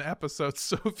fun episodes.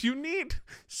 So if you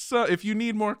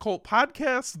need more cult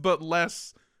podcasts but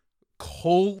less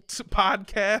cult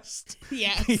podcast,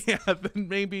 Yes. yeah, then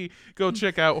maybe go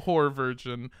check out Horror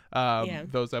Virgin. Yeah.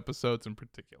 Those episodes in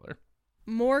particular.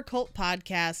 More cult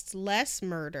podcasts, less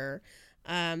murder.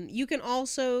 You can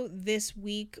also this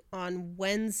week on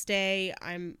Wednesday,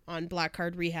 I'm on Black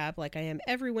Card Rehab like I am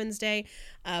every Wednesday,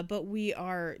 but we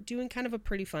are doing kind of a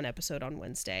pretty fun episode on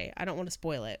Wednesday. I don't want to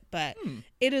spoil it, but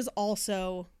it is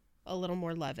also a little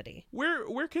more levity.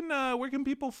 Where can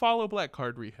people follow Black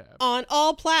Card Rehab? On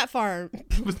all platforms.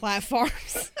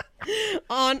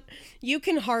 You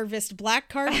can harvest Black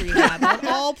Card Rehab on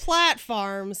all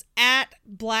platforms at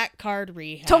Black Card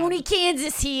Rehab. Tony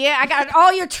Kansas here. I got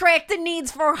all your tractor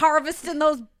needs for harvesting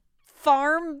those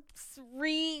platforms.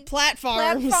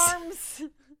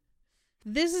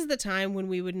 This is the time when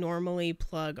we would normally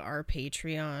plug our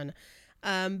Patreon.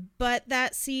 But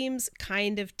that seems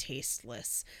kind of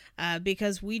tasteless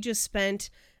because we just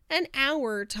spent an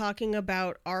hour talking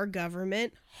about our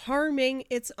government harming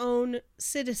its own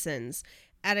citizens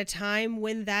at a time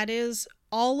when that is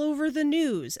all over the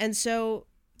news. And so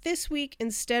this week,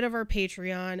 instead of our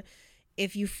Patreon,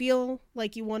 if you feel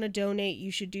like you want to donate, you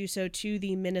should do so to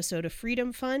the Minnesota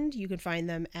Freedom Fund. You can find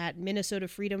them at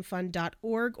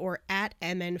minnesotafreedomfund.org or at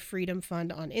MN Freedom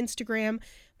Fund on Instagram.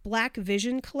 Black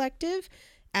Vision Collective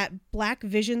at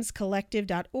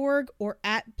blackvisionscollective.org or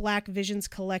at Black Visions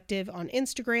Collective on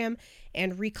Instagram,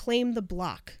 and Reclaim the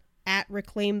Block at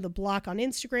Reclaim the Block on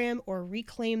Instagram or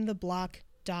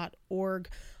reclaimtheblock.org.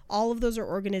 All of those are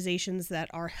organizations that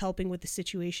are helping with the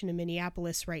situation in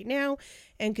Minneapolis right now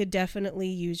and could definitely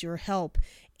use your help.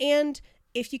 And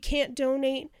if you can't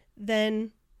donate,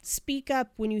 then speak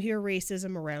up when you hear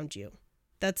racism around you.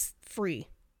 That's free.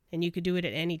 And you could do it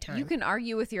at any time. You can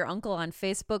argue with your uncle on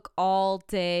Facebook all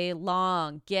day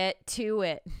long. Get to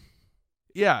it.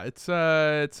 Yeah, it's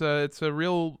a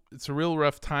real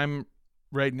rough time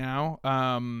right now.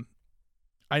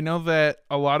 I know that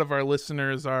a lot of our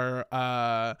listeners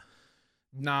are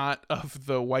not of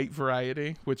the white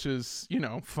variety, which is,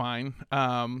 fine.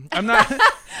 I'm not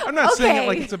saying it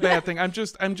like it's a bad thing. I'm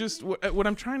just what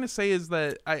I'm trying to say is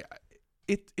that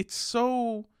it's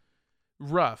so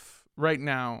rough right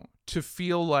now to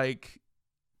feel like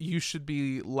you should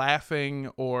be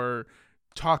laughing or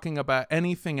talking about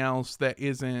anything else that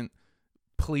isn't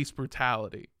police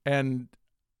brutality. And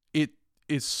it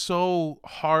is so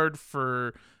hard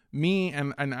for me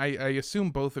and I assume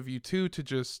both of you too to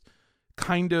just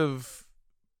kind of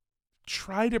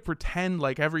try to pretend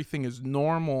like everything is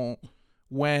normal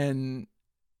when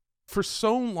for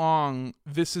so long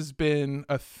this has been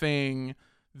a thing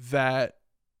that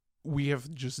we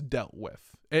have just dealt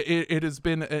with. It has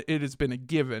been a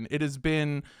given. It has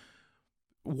been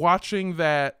watching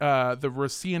that the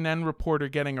CNN reporter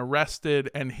getting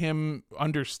arrested and him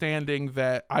understanding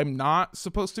that I'm not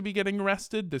supposed to be getting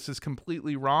arrested. This is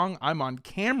completely wrong. I'm on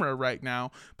camera right now,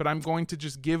 but I'm going to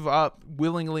just give up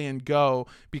willingly and go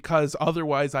because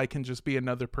otherwise I can just be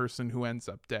another person who ends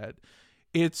up dead.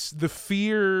 It's the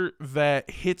fear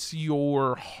that hits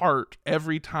your heart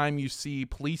every time you see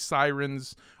police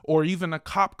sirens or even a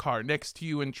cop car next to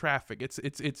you in traffic.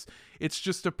 It's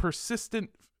just a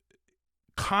persistent,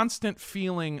 constant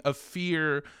feeling of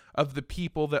fear of the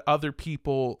people that other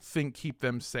people think keep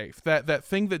them safe. That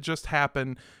thing that just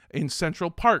happened in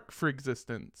Central Park, for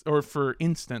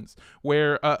instance,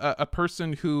 where a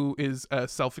person who is a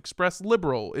self-expressed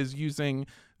liberal is using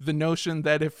the notion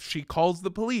that if she calls the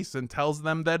police and tells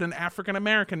them that an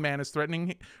African-American man is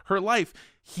threatening her life,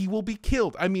 he will be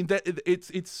killed. I mean, that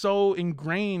it's so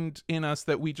ingrained in us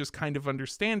that we just kind of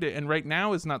understand it. And right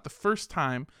now is not the first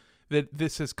time that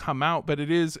this has come out, but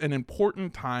it is an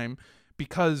important time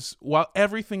because while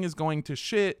everything is going to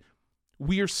shit,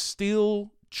 we are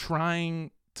still trying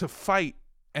to fight.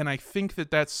 And I think that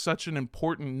that's such an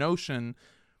important notion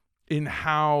in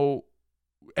how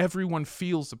everyone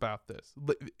feels about this.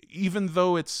 Even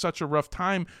though it's such a rough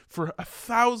time for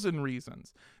 1,000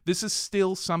 reasons, this is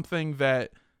still something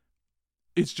that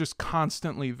is just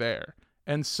constantly there.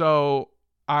 And so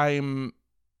I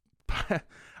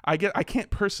can't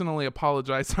personally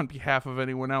apologize on behalf of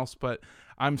anyone else, but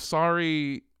I'm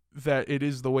sorry that it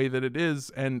is the way that it is,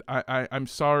 and I'm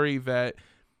sorry that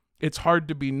it's hard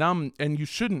to be numb, and you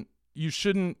shouldn't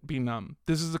be numb.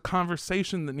 This is a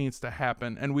conversation that needs to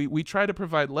happen, and we try to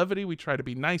provide levity, we try to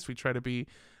be nice, we try to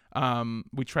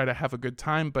have a good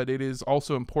time, but it is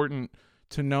also important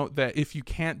to note that if you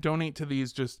can't donate to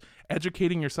these, just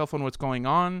educating yourself on what's going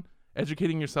on,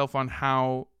 educating yourself on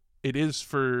how it is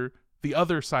for the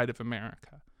other side of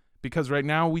America, because right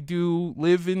now we do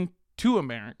live in two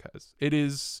Americas. It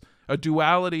is a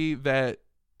duality that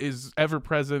is ever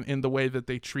present in the way that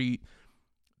they treat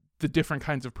the different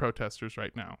kinds of protesters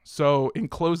right now. So in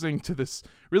closing to this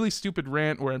really stupid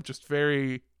rant where I'm just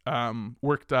very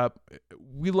worked up,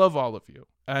 we love all of you,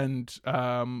 and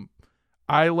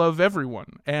I love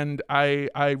everyone, and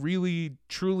I really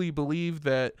truly believe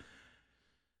that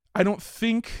I don't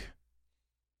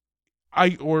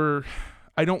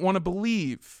want to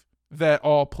believe that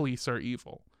all police are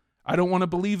evil. I don't want to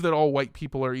believe that all white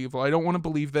people are evil. I don't want to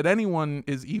believe that anyone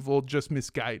is evil, just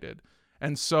misguided.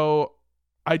 And so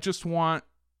I just want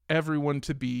everyone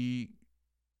to be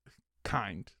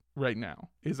kind right now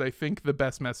is, I think, the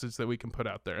best message that we can put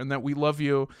out there, and that we love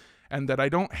you, and that I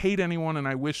don't hate anyone, and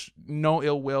I wish no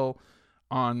ill will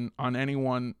on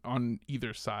anyone on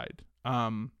either side.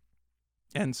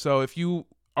 And so if you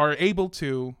are able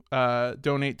to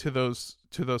donate to those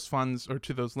funds or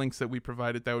to those links that we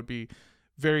provided, that would be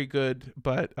very good.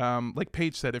 But like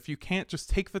Paige said, if you can't, just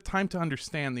take the time to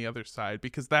understand the other side,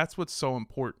 because that's what's so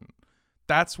important.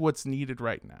 That's what's needed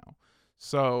right now.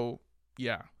 So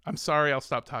yeah, I'm sorry, I'll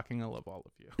stop talking. I love all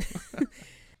of you.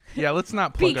 Yeah, let's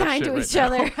not plug Be our kind shit to right each now.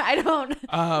 other. I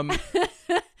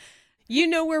don't. You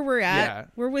know where we're at. Yeah.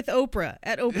 We're with Oprah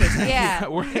at Oprah's house. Yeah.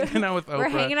 We're hanging out with Oprah. We're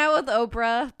hanging out with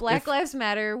Oprah. Black Lives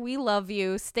Matter. We love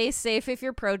you. Stay safe if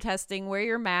you're protesting. Wear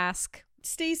your mask.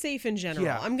 Stay safe in general.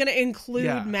 Yeah. I'm going to include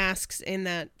Yeah. masks in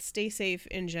that. Stay safe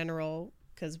in general,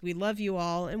 because we love you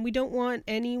all and we don't want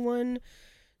anyone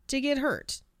to get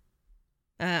hurt.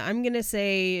 I'm going to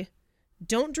say,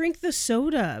 don't drink the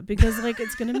soda, because like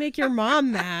it's going to make your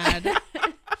mom mad.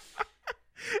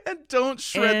 And don't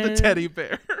shred the teddy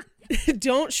bear.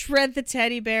 Don't shred the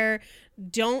teddy bear.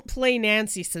 Don't play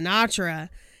Nancy Sinatra.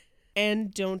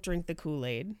 And don't drink the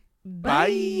Kool-Aid. Bye.